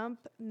that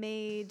Trump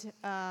made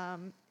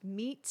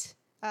meat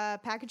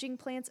packaging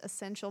plants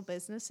essential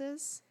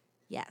businesses?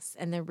 yes,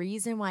 and the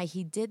reason why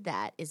he did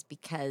that is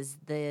because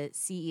the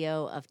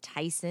CEO of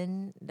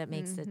Tyson that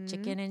makes the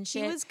chicken and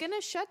He shit. was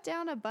gonna shut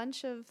down a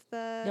bunch of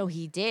the No,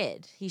 he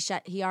did. He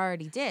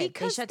already did.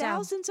 because They shut down.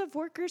 thousands of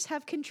workers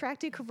have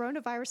contracted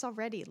coronavirus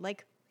already.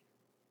 Like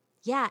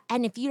Yeah,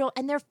 and if you don't,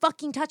 and they're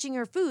fucking touching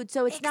your food,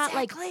 so it's not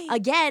like, Exactly.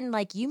 again,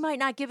 like you might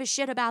not give a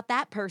shit about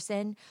that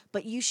person,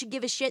 but you should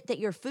give a shit that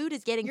your food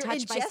is getting you're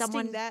touched by ingesting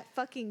someone. that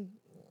fucking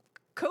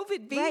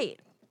COVID beef. Right.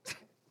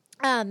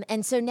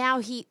 And so now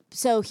the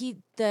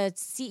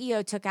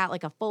CEO took out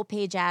like a full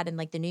page ad in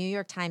like the New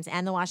York Times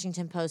and the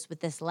Washington Post with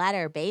this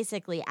letter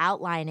basically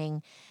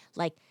outlining,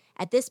 like,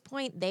 at this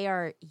point they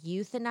are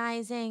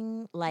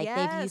euthanizing, like they've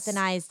Yes.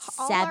 euthanized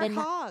All our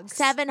hogs.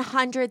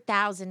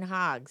 700,000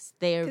 hogs.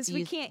 Because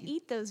we can't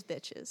eat those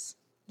bitches.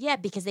 Yeah,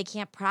 because they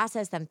can't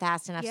process them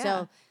fast enough. Yeah.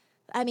 So,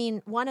 I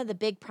mean, one of the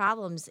big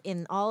problems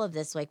in all of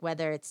this, like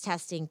whether it's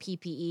testing,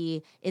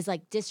 PPE, is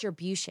like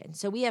distribution.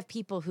 So we have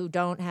people who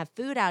don't have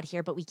food out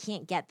here, but we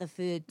can't get the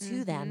food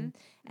to them,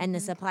 and the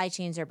supply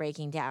chains are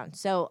breaking down.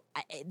 So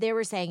they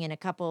were saying in a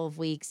couple of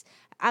weeks,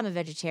 I'm a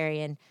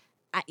vegetarian.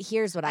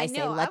 Here's what I say: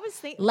 know. let, I was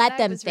thinking let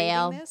them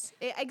fail.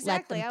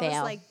 Exactly. them I fail.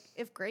 was like,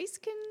 if Grace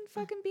can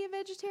fucking be a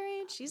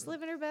vegetarian, she's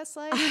living her best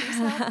life. She's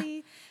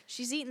healthy.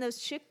 She's eating those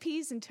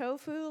chickpeas and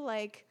tofu.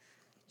 Like,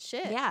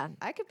 shit. Yeah.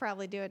 I could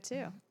probably do it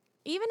too.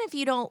 Even if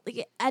you don't,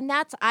 and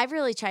I've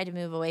really tried to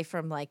move away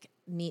from like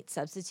meat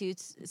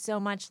substitutes so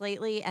much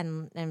lately,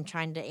 and I'm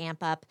trying to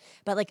amp up,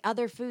 but like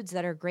other foods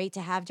that are great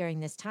to have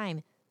during this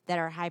time that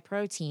are high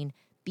protein,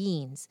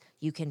 beans.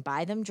 You can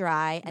buy them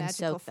dry and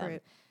Magical soak them.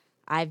 fruit.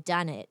 I've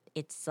done it.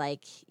 It's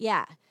like,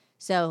 yeah.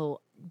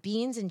 So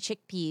beans and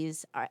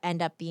chickpeas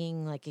end up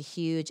being like a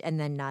huge, and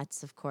then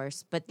nuts, of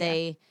course, but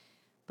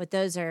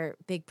those are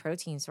big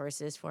protein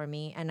sources for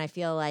me. And I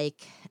feel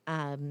like,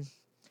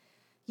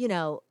 you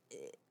know,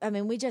 I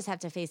mean, we just have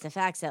to face the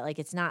facts that like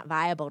it's not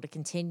viable to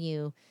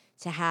continue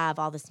to have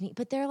all this meat.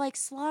 But they're like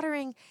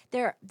slaughtering.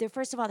 They're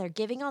first of all, they're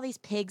giving all these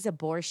pigs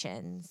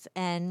abortions,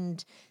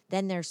 and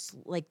then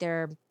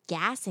they're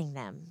gassing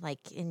them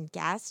like in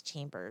gas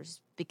chambers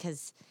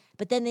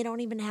but then they don't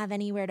even have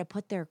anywhere to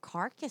put their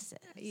carcasses.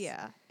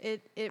 Yeah.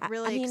 It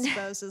really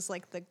exposes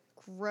like the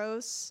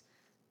gross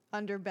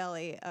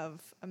underbelly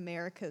of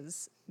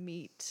America's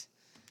meat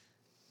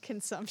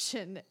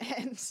consumption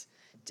and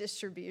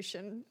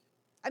distribution.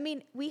 I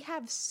mean, we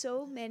have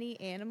so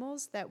many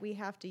animals that we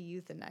have to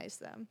euthanize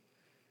them.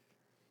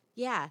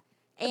 Yeah.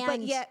 But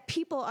yet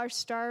people are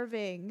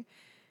starving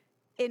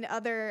in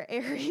other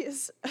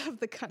areas of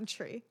the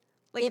country.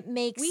 Like, it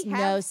makes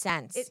no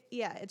sense.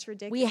 It's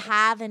ridiculous. We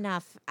have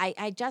enough.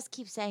 I just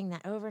keep saying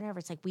that over and over.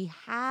 It's like we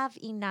have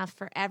enough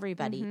for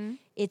everybody.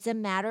 It's a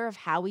matter of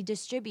how we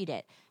distribute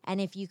it.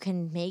 And if you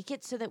can make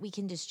it so that we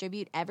can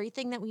distribute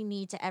everything that we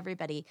need to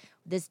everybody,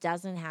 this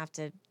doesn't have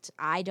to,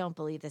 I don't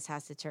believe this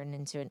has to turn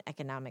into an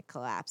economic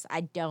collapse. I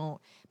don't.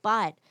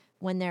 But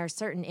when there are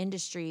certain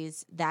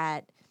industries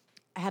that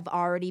have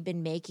already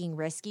been making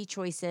risky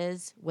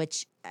choices,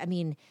 which, I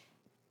mean,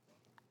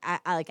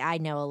 I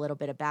know a little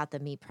bit about the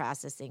meat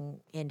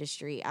processing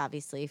industry,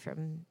 obviously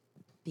from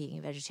being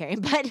a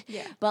vegetarian,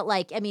 but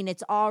like, I mean,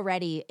 it's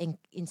already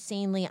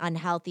insanely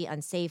unhealthy,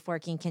 unsafe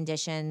working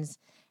conditions,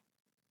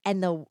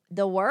 and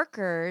the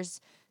workers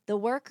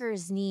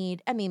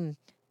need. I mean,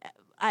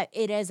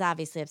 it is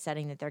obviously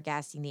upsetting that they're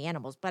gassing the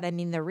animals, but I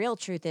mean, the real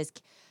truth is,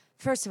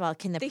 first of all,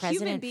 can the president,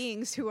 human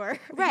beings who are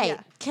right?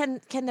 Yeah.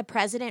 Can the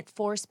president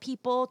force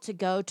people to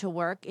go to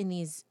work in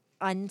these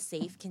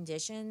unsafe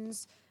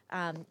conditions?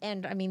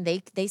 And I mean,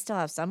 they still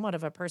have somewhat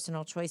of a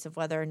personal choice of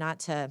whether or not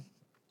to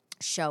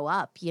show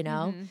up, you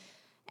know?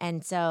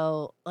 And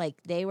so,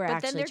 like, they were but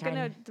actually then they're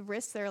going to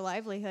risk their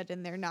livelihood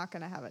and they're not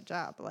going to have a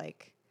job.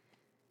 Like,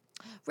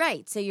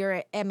 right. So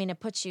it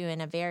puts you in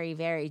a very,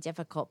 very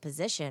difficult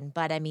position.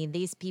 But I mean,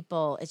 these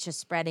people, it's just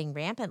spreading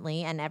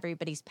rampantly, and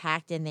everybody's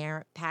packed in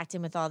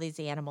with all these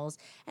animals.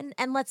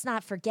 And let's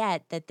not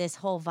forget that this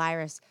whole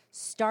virus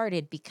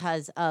started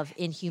because of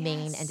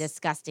inhumane and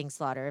disgusting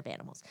slaughter of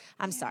animals.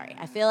 I'm sorry.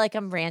 I feel like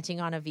I'm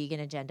ranting on a vegan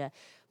agenda,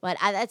 but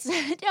I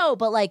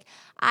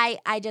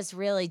just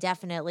really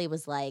definitely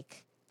was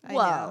like, whoa.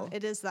 I know.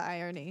 It is the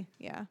irony.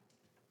 Yeah.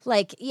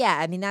 Like, yeah,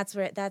 I mean,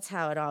 that's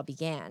how it all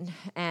began.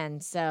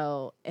 And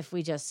so if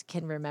we just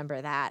can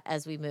remember that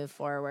as we move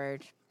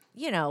forward,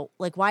 you know,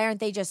 like, why aren't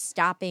they just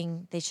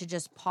stopping? They should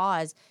just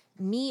pause.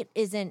 Meat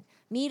is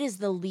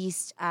the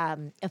least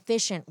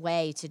efficient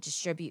way to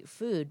distribute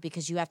food,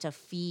 because you have to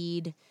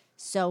feed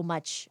so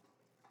much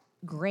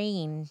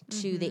grain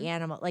to the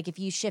animal. Like, if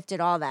you shifted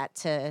all that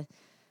to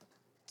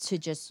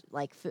just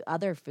like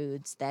other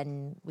foods,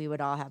 then we would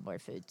all have more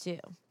food too.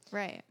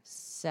 Right.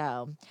 So,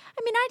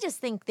 I mean, I just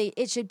think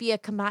it should be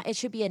it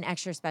should be an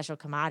extra special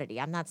commodity.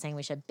 I'm not saying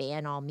we should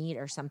ban all meat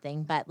or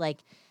something, but like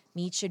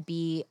meat should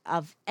be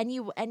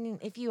and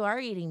if you are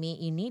eating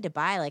meat, you need to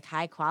buy like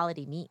high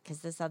quality meat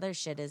because this other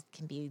shit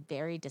can be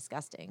very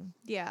disgusting.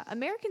 Yeah.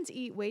 Americans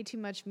eat way too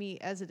much meat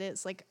as it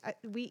is. Like,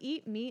 we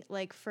eat meat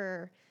like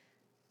for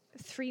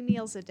 3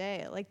 meals a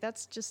day. Like,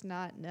 that's just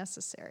not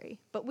necessary.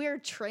 But we're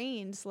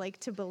trained like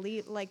to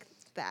believe like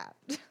that.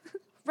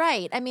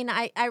 Right. I mean,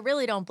 I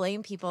really don't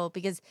blame people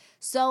because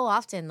so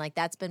often, like,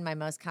 that's been my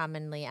most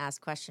commonly asked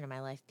question in my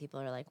life.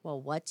 People are like,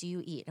 well, what do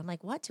you eat? I'm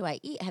like, what do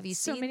I eat? Have you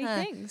So seen many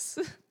things.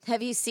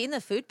 Have you seen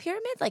the food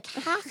pyramid? Like,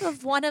 half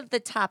of one of the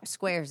top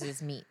squares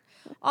is meat.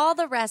 All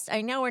the rest, I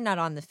know we're not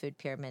on the food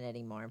pyramid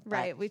anymore. But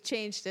Right. We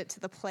changed it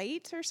to the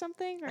plate or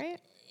something, right?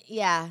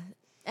 yeah.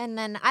 And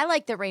then I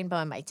like the rainbow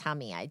in my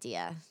tummy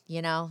idea,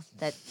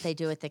 that they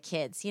do with the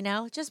kids,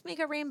 just make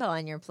a rainbow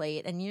on your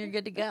plate and you're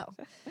good to go.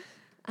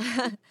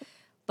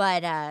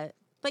 But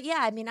yeah,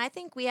 I mean, I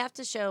think we have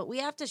to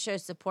show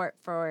support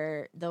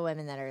for the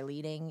women that are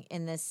leading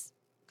in this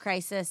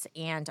crisis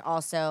and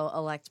also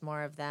elect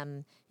more of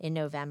them in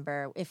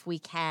November if we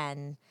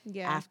can.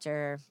 Yeah.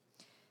 After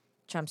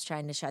Trump's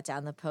trying to shut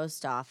down the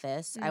post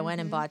office. I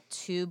went and bought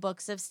 2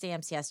 books of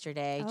stamps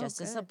yesterday just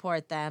to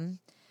support them.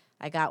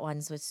 I got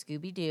ones with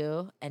Scooby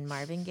Doo and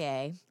Marvin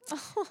Gaye.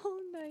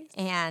 Oh,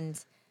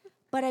 nice.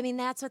 But I mean,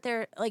 that's what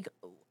they're like.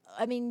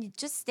 I mean,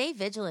 just stay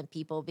vigilant,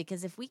 people,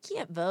 because if we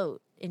can't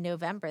vote in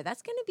November,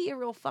 that's going to be a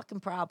real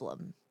fucking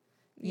problem,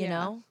 you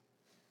know?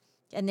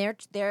 And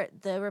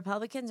the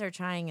Republicans are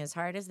trying as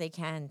hard as they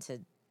can to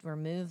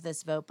remove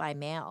this vote by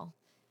mail,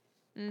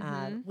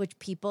 which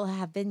people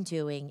have been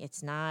doing.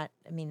 It's not,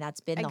 I mean,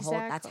 that's been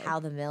that's how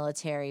the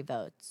military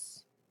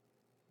votes,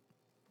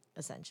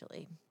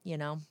 essentially,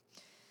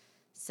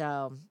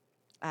 So,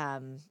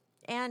 and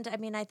I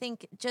mean, I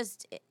think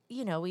just,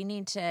 we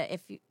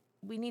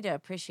need to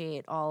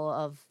appreciate all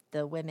of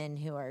the women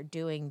who are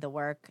doing the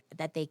work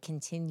that they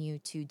continue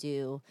to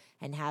do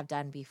and have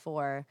done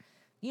before,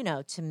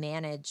 to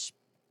manage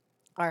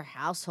our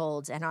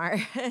households and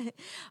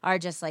our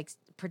just like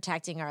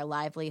protecting our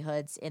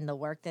livelihoods in the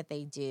work that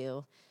they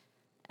do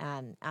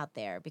out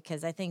there.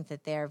 Because I think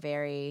that they're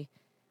very,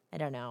 I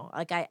don't know,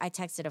 like I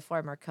texted a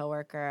former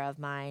coworker of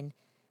mine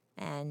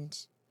and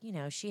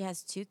she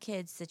has 2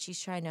 kids that she's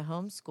trying to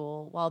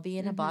homeschool while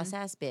being a boss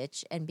ass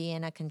bitch and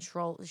being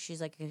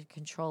she's like a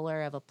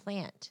controller of a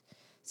plant.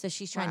 So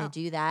she's trying to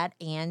do that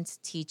and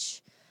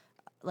teach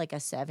like a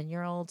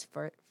 7-year-old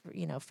for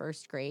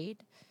first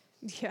grade.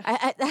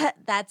 Yeah.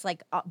 That's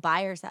like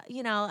by herself,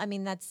 I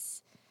mean,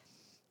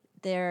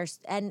 there's,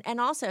 and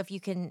also if you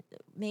can,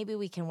 maybe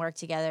we can work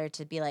together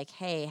to be like,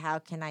 hey, how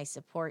can I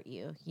support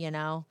you?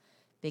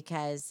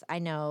 Because I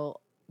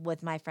know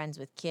with my friends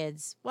with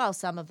kids, well,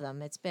 some of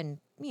them, it's been,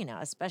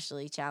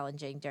 especially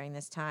challenging during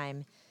this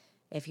time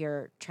if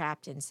you're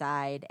trapped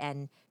inside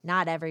and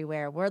not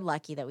everywhere. We're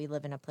lucky that we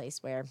live in a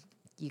place where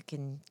you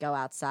can go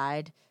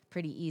outside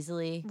pretty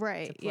easily to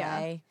play.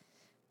 Yeah.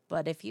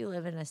 But if you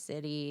live in a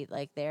city,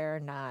 like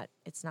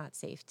it's not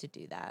safe to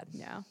do that.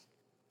 Yeah.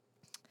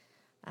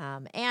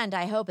 And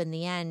I hope in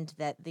the end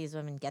that these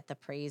women get the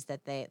praise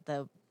that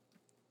the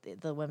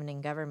women in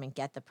government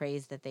get the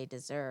praise that they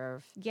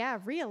deserve. Yeah,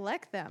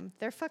 reelect them.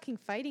 They're fucking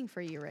fighting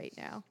for you right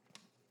now.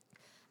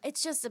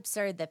 It's just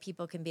absurd that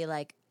people can be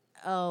like,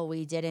 "Oh,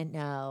 we didn't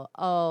know."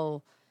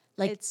 Oh,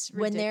 like it's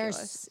when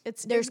ridiculous.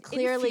 there's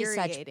clearly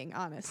such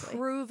honestly.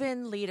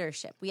 proven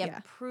leadership. We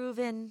have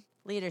proven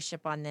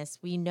leadership on this.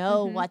 We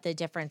know what the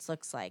difference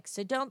looks like.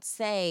 So don't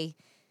say,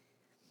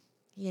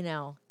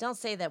 don't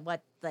say that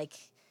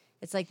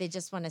it's like they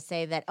just want to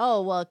say that,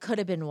 oh, well, it could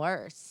have been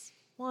worse.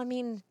 Well, I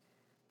mean,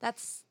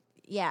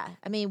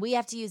 I mean, we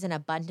have to use an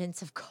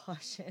abundance of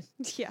caution.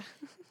 Yeah.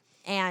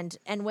 And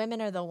women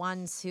are the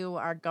ones who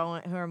are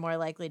more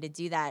likely to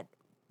do that.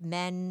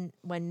 When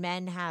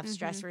men have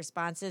stress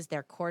responses,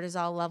 their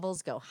cortisol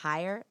levels go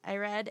higher, I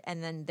read,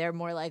 and then they're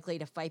more likely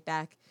to fight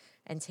back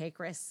and take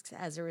risks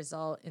as a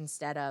result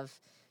instead of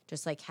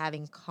just like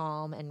having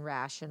calm and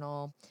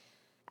rational.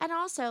 And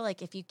also,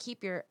 like, if you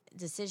keep your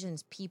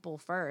decisions people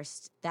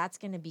first, that's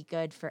going to be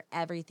good for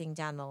everything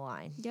down the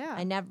line. Yeah.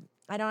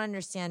 I don't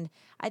understand.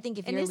 I think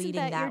if you're isn't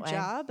leading that your way,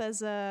 job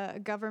as a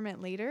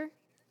government leader?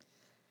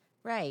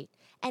 Right.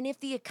 And if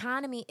the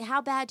economy,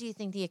 how bad do you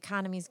think the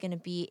economy is going to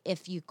be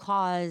if you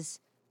cause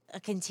a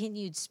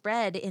continued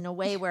spread in a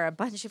way where a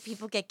bunch of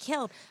people get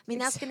killed? I mean,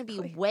 that's going to be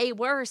way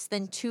worse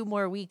than 2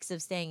 more weeks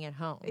of staying at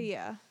home.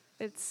 Yeah.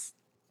 It's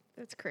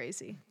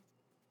crazy.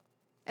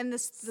 And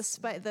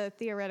the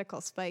theoretical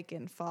spike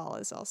in fall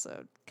is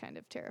also kind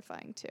of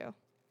terrifying too.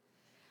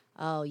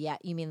 Oh yeah,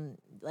 you mean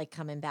like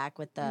coming back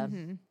with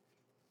the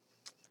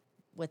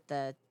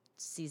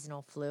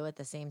seasonal flu at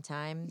the same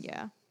time?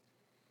 Yeah.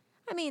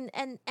 I mean,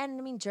 and I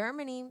mean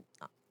Germany,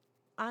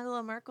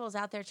 Angela Merkel is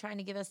out there trying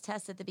to give us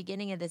tests at the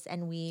beginning of this,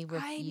 and we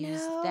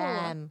refused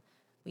them.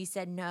 We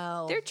said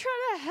no. They're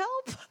trying to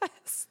help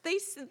us. They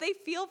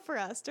feel for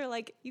us. They're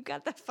like, you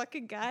got that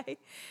fucking guy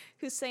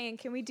who's saying,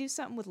 can we do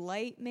something with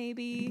light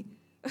maybe?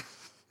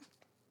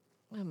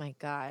 Oh my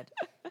God.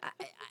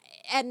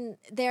 And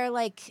they're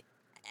like,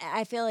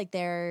 I feel like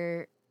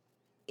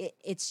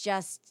it's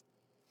just,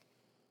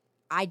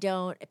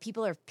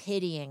 people are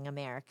pitying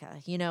America.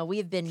 You know,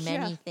 we've been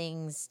many Yeah.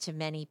 things to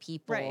many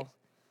people Right.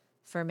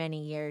 for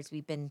many years.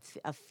 We've been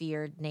a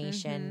feared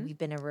nation, Mm-hmm. we've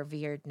been a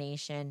revered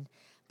nation.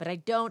 But I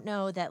don't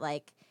know that,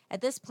 like, at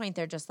this point,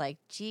 they're just like,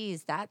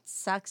 geez, that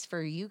sucks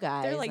for you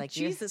guys. They're like,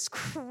 you're Jesus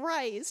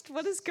Christ,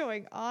 what is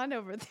going on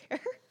over there?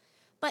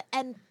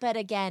 But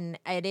again,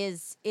 it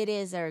is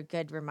a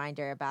good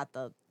reminder about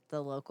the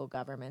local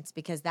governments,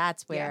 because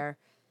that's Yeah.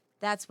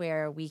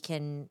 where we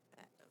can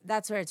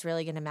that's where it's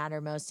really going to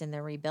matter most in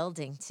the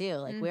rebuilding too.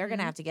 Like, we're going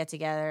to have to get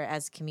together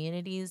as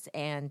communities,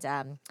 and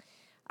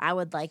I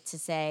would like to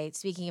say,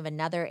 speaking of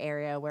another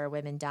area where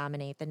women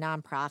dominate, the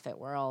nonprofit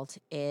world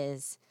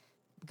is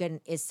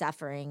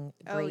suffering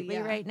Oh, greatly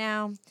yeah. right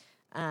now.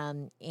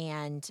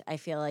 And I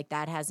feel like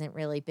that hasn't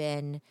really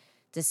been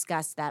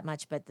discussed that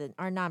much, but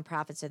our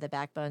nonprofits are the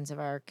backbones of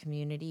our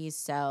communities.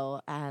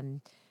 So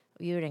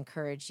we would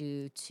encourage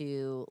you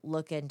to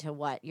look into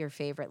what your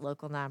favorite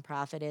local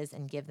nonprofit is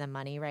and give them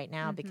money right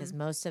now, because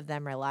most of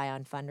them rely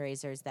on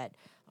fundraisers that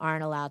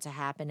aren't allowed to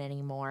happen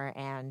anymore.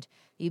 And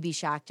you'd be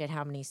shocked at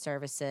how many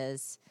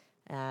services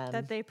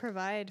That they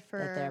provide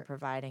that they're for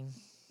providing.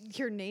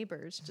 your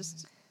neighbors,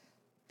 just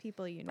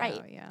people you know.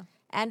 Right. Yeah.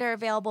 And are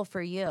available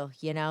for you.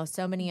 You know,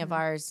 so many of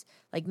ours,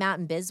 like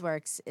Mountain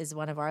BizWorks is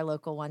one of our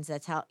local ones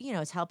that's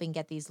it's helping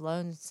get these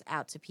loans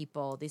out to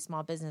people, these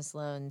small business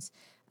loans.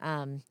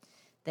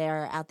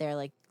 They're out there,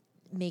 like,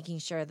 making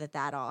sure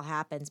that all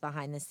happens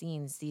behind the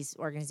scenes. These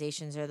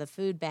organizations are the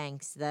food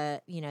banks,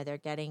 they're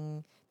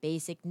getting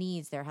basic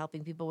needs. They're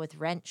helping people with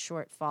rent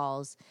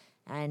shortfalls.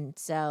 And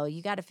so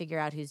you got to figure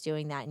out who's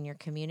doing that in your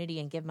community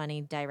and give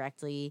money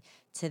directly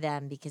to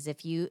them, because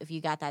if you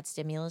got that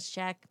stimulus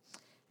check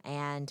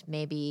and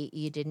maybe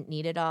you didn't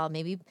need it all,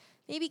 maybe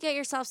get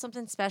yourself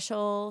something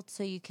special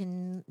so you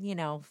can,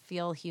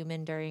 feel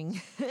human during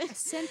A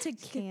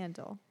scented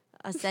candle.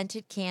 a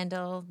scented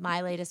candle.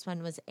 My latest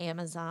one was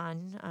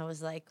Amazon. I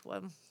was like,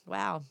 well,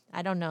 wow,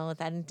 I don't know.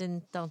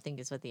 Don't think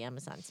it's what the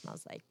Amazon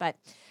smells like, but,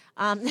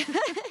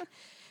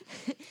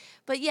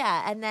 but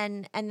yeah, and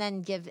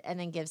then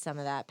give some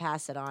of that,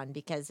 pass it on,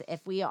 because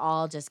if we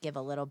all just give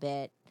a little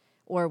bit,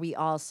 or we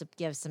all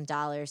give some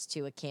dollars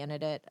to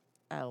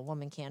a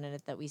woman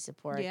candidate that we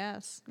support.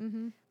 Yes.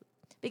 Mm-hmm.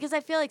 Because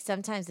I feel like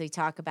sometimes they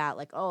talk about,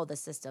 like, oh, the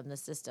system,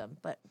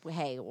 but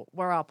hey,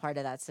 we're all part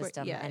of that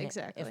system. Yeah, and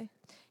exactly.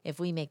 If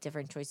we make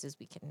different choices,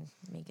 we can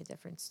make a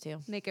difference too.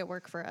 Make it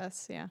work for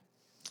us. Yeah.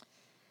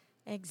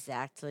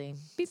 Exactly.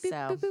 Beep, beep, So,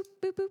 boop,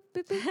 boop, boop, boop,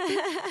 boop, boop,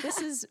 boop. This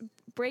is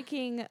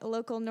breaking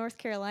local North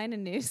Carolina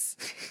news.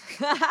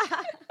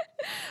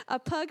 A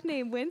pug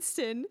named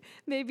Winston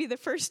may be the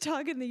first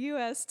dog in the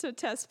U.S. to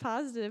test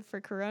positive for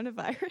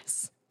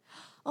coronavirus.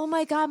 oh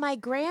my God, my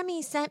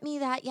Grammy sent me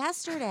that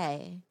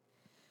yesterday.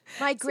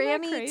 My Isn't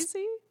that Grammy,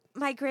 crazy?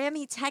 my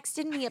Grammy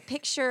texted me a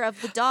picture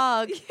of the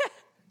dog.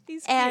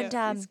 He's cute.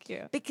 And He's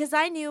cute. because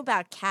I knew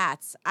about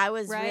cats, I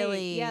was Right.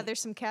 really Yeah,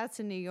 there's some cats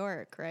in New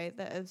York, right,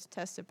 that have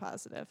tested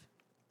positive.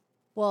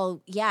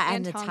 well, yeah, and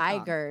And the Hong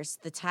Kong.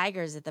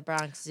 tigers at the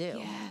Bronx Zoo.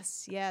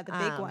 Yes. Yeah, the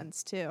big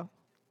ones, too.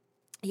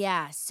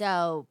 Yeah.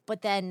 So,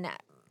 but then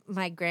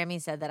my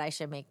Grammy said that I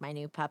should make my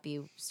new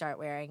puppy start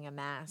wearing a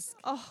mask.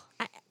 Oh,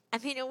 I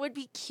mean, it would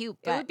be cute,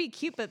 it but would be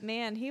cute, but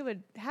man,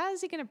 how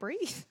is he going to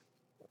breathe?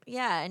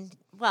 yeah, and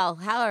well,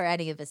 how are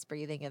any of us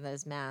breathing in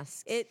those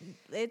masks? It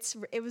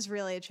was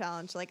really a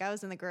challenge. Like, I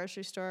was in the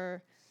grocery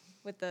store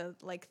with the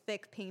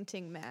thick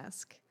painting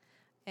mask,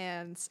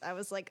 and I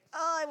was like,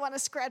 oh, I want to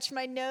scratch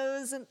my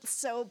nose and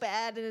so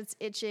bad, and it's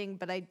itching,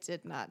 but I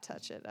did not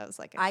touch it. I was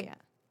like, I can't.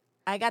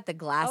 I got the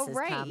glasses. Oh,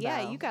 right. combo.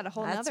 Yeah, you got a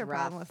whole That's nother rough.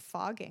 problem with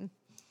fogging.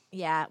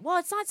 Yeah. Well,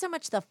 it's not so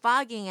much the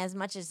fogging as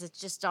much as it's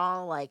just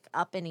all like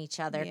up in each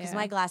other, because Yeah.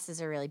 my glasses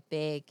are really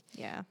big.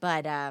 Yeah.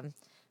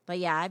 But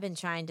yeah, I've been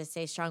trying to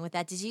stay strong with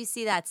that. Did you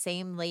see that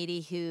same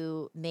lady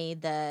who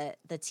made the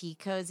tea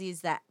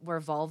cozies that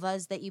were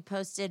vulvas that you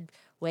posted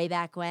way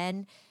back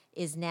when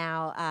is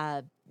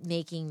now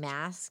making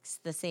masks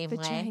the same way?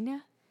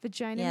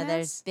 Vagina Yeah, mask?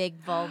 there's big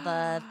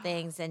vulva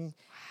things, and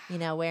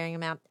wearing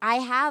them out. I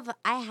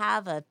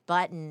have a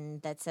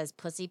button that says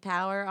pussy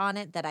power on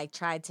it that I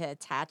tried to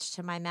attach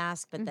to my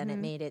mask, but then it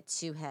made it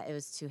it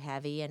was too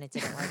heavy and it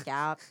didn't work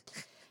out.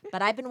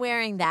 But I've been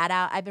wearing that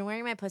out. I've been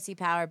wearing my pussy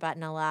power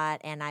button a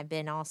lot, and I've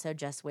been also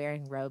just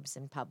wearing robes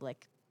in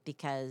public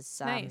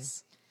because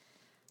Nice.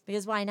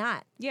 because why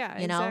not? Yeah,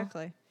 you know?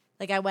 exactly.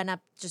 Like, I went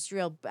up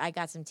I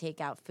got some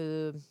takeout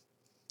food.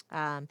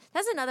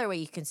 That's another way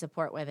you can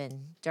support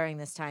women during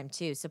this time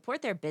too.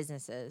 Support their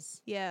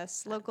businesses.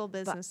 Yes, local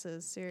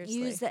businesses, seriously.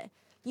 Use that.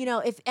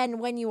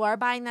 When you are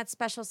buying that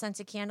special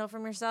scented candle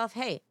from yourself,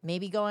 hey,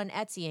 maybe go on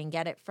Etsy and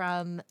get it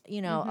from,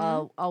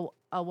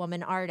 a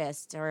woman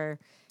artist, or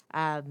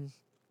I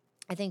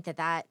think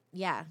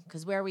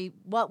because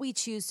what we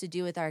choose to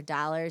do with our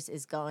dollars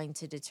is going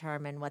to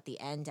determine what the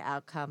end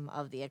outcome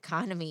of the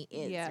economy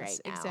is right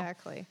now.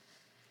 Exactly.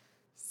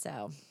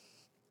 So,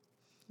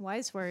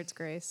 Wise words,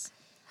 Grace.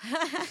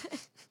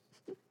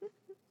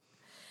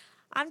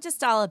 I'm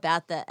just all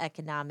about the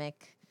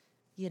economic,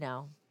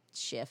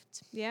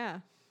 shift. Yeah.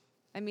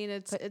 I mean,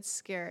 it's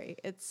scary.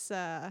 It's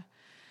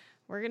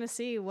we're gonna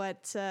see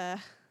what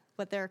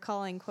they're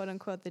calling "quote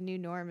unquote" the new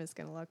norm is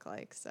gonna look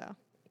like. So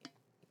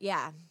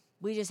Yeah,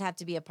 we just have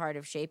to be a part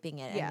of shaping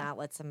it Yeah. and not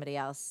let somebody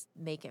else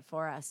make it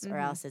for us, or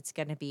else it's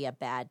going to be a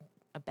bad,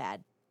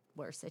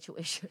 worse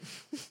situation.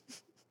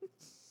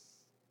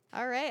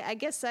 all right,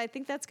 I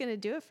think that's gonna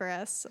do it for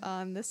us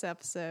on this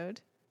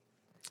episode.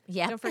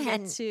 Yeah, Don't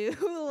forget to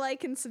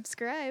like and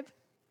subscribe.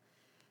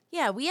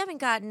 Yeah, we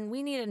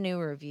need a new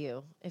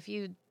review. If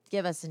you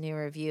give us a new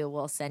review,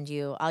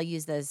 I'll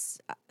use those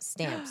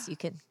stamps. You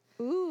can.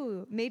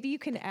 Ooh, maybe you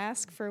can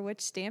ask for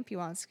which stamp you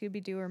want,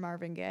 Scooby Doo or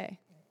Marvin Gaye.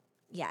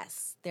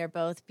 Yes, they're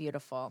both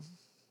beautiful.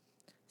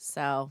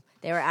 So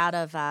they were out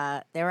of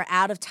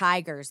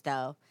tigers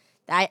though.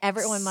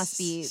 Everyone must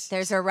be.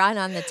 There's a run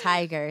on the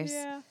tigers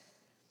Yeah.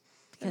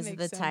 because of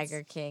the makes sense.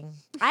 Tiger King.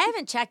 I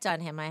haven't checked on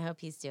him. I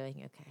hope he's doing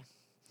okay.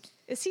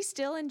 Is he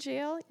still in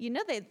jail? You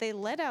know they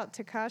let out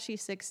Tekashi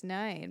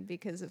 6ix9ine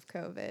because of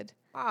COVID.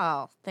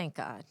 Oh, thank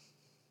God.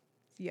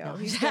 Yo, No.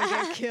 he's gonna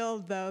get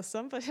killed though.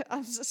 Somebody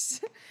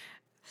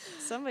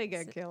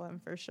gonna kill him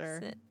for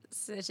sure.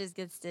 Snitches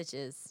get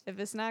stitches. If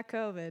it's not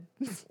COVID.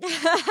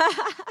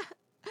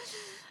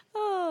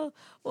 Oh,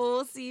 well,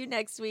 we'll see you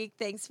next week.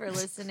 Thanks for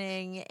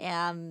listening.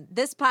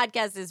 This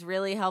podcast is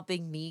really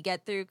helping me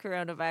get through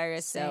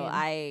coronavirus, so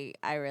Same.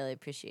 I really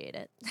appreciate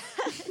it.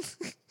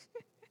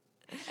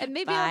 And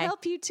maybe Bye. I'll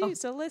help you too.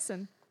 So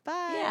listen.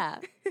 Bye. Yeah.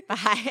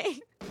 Bye.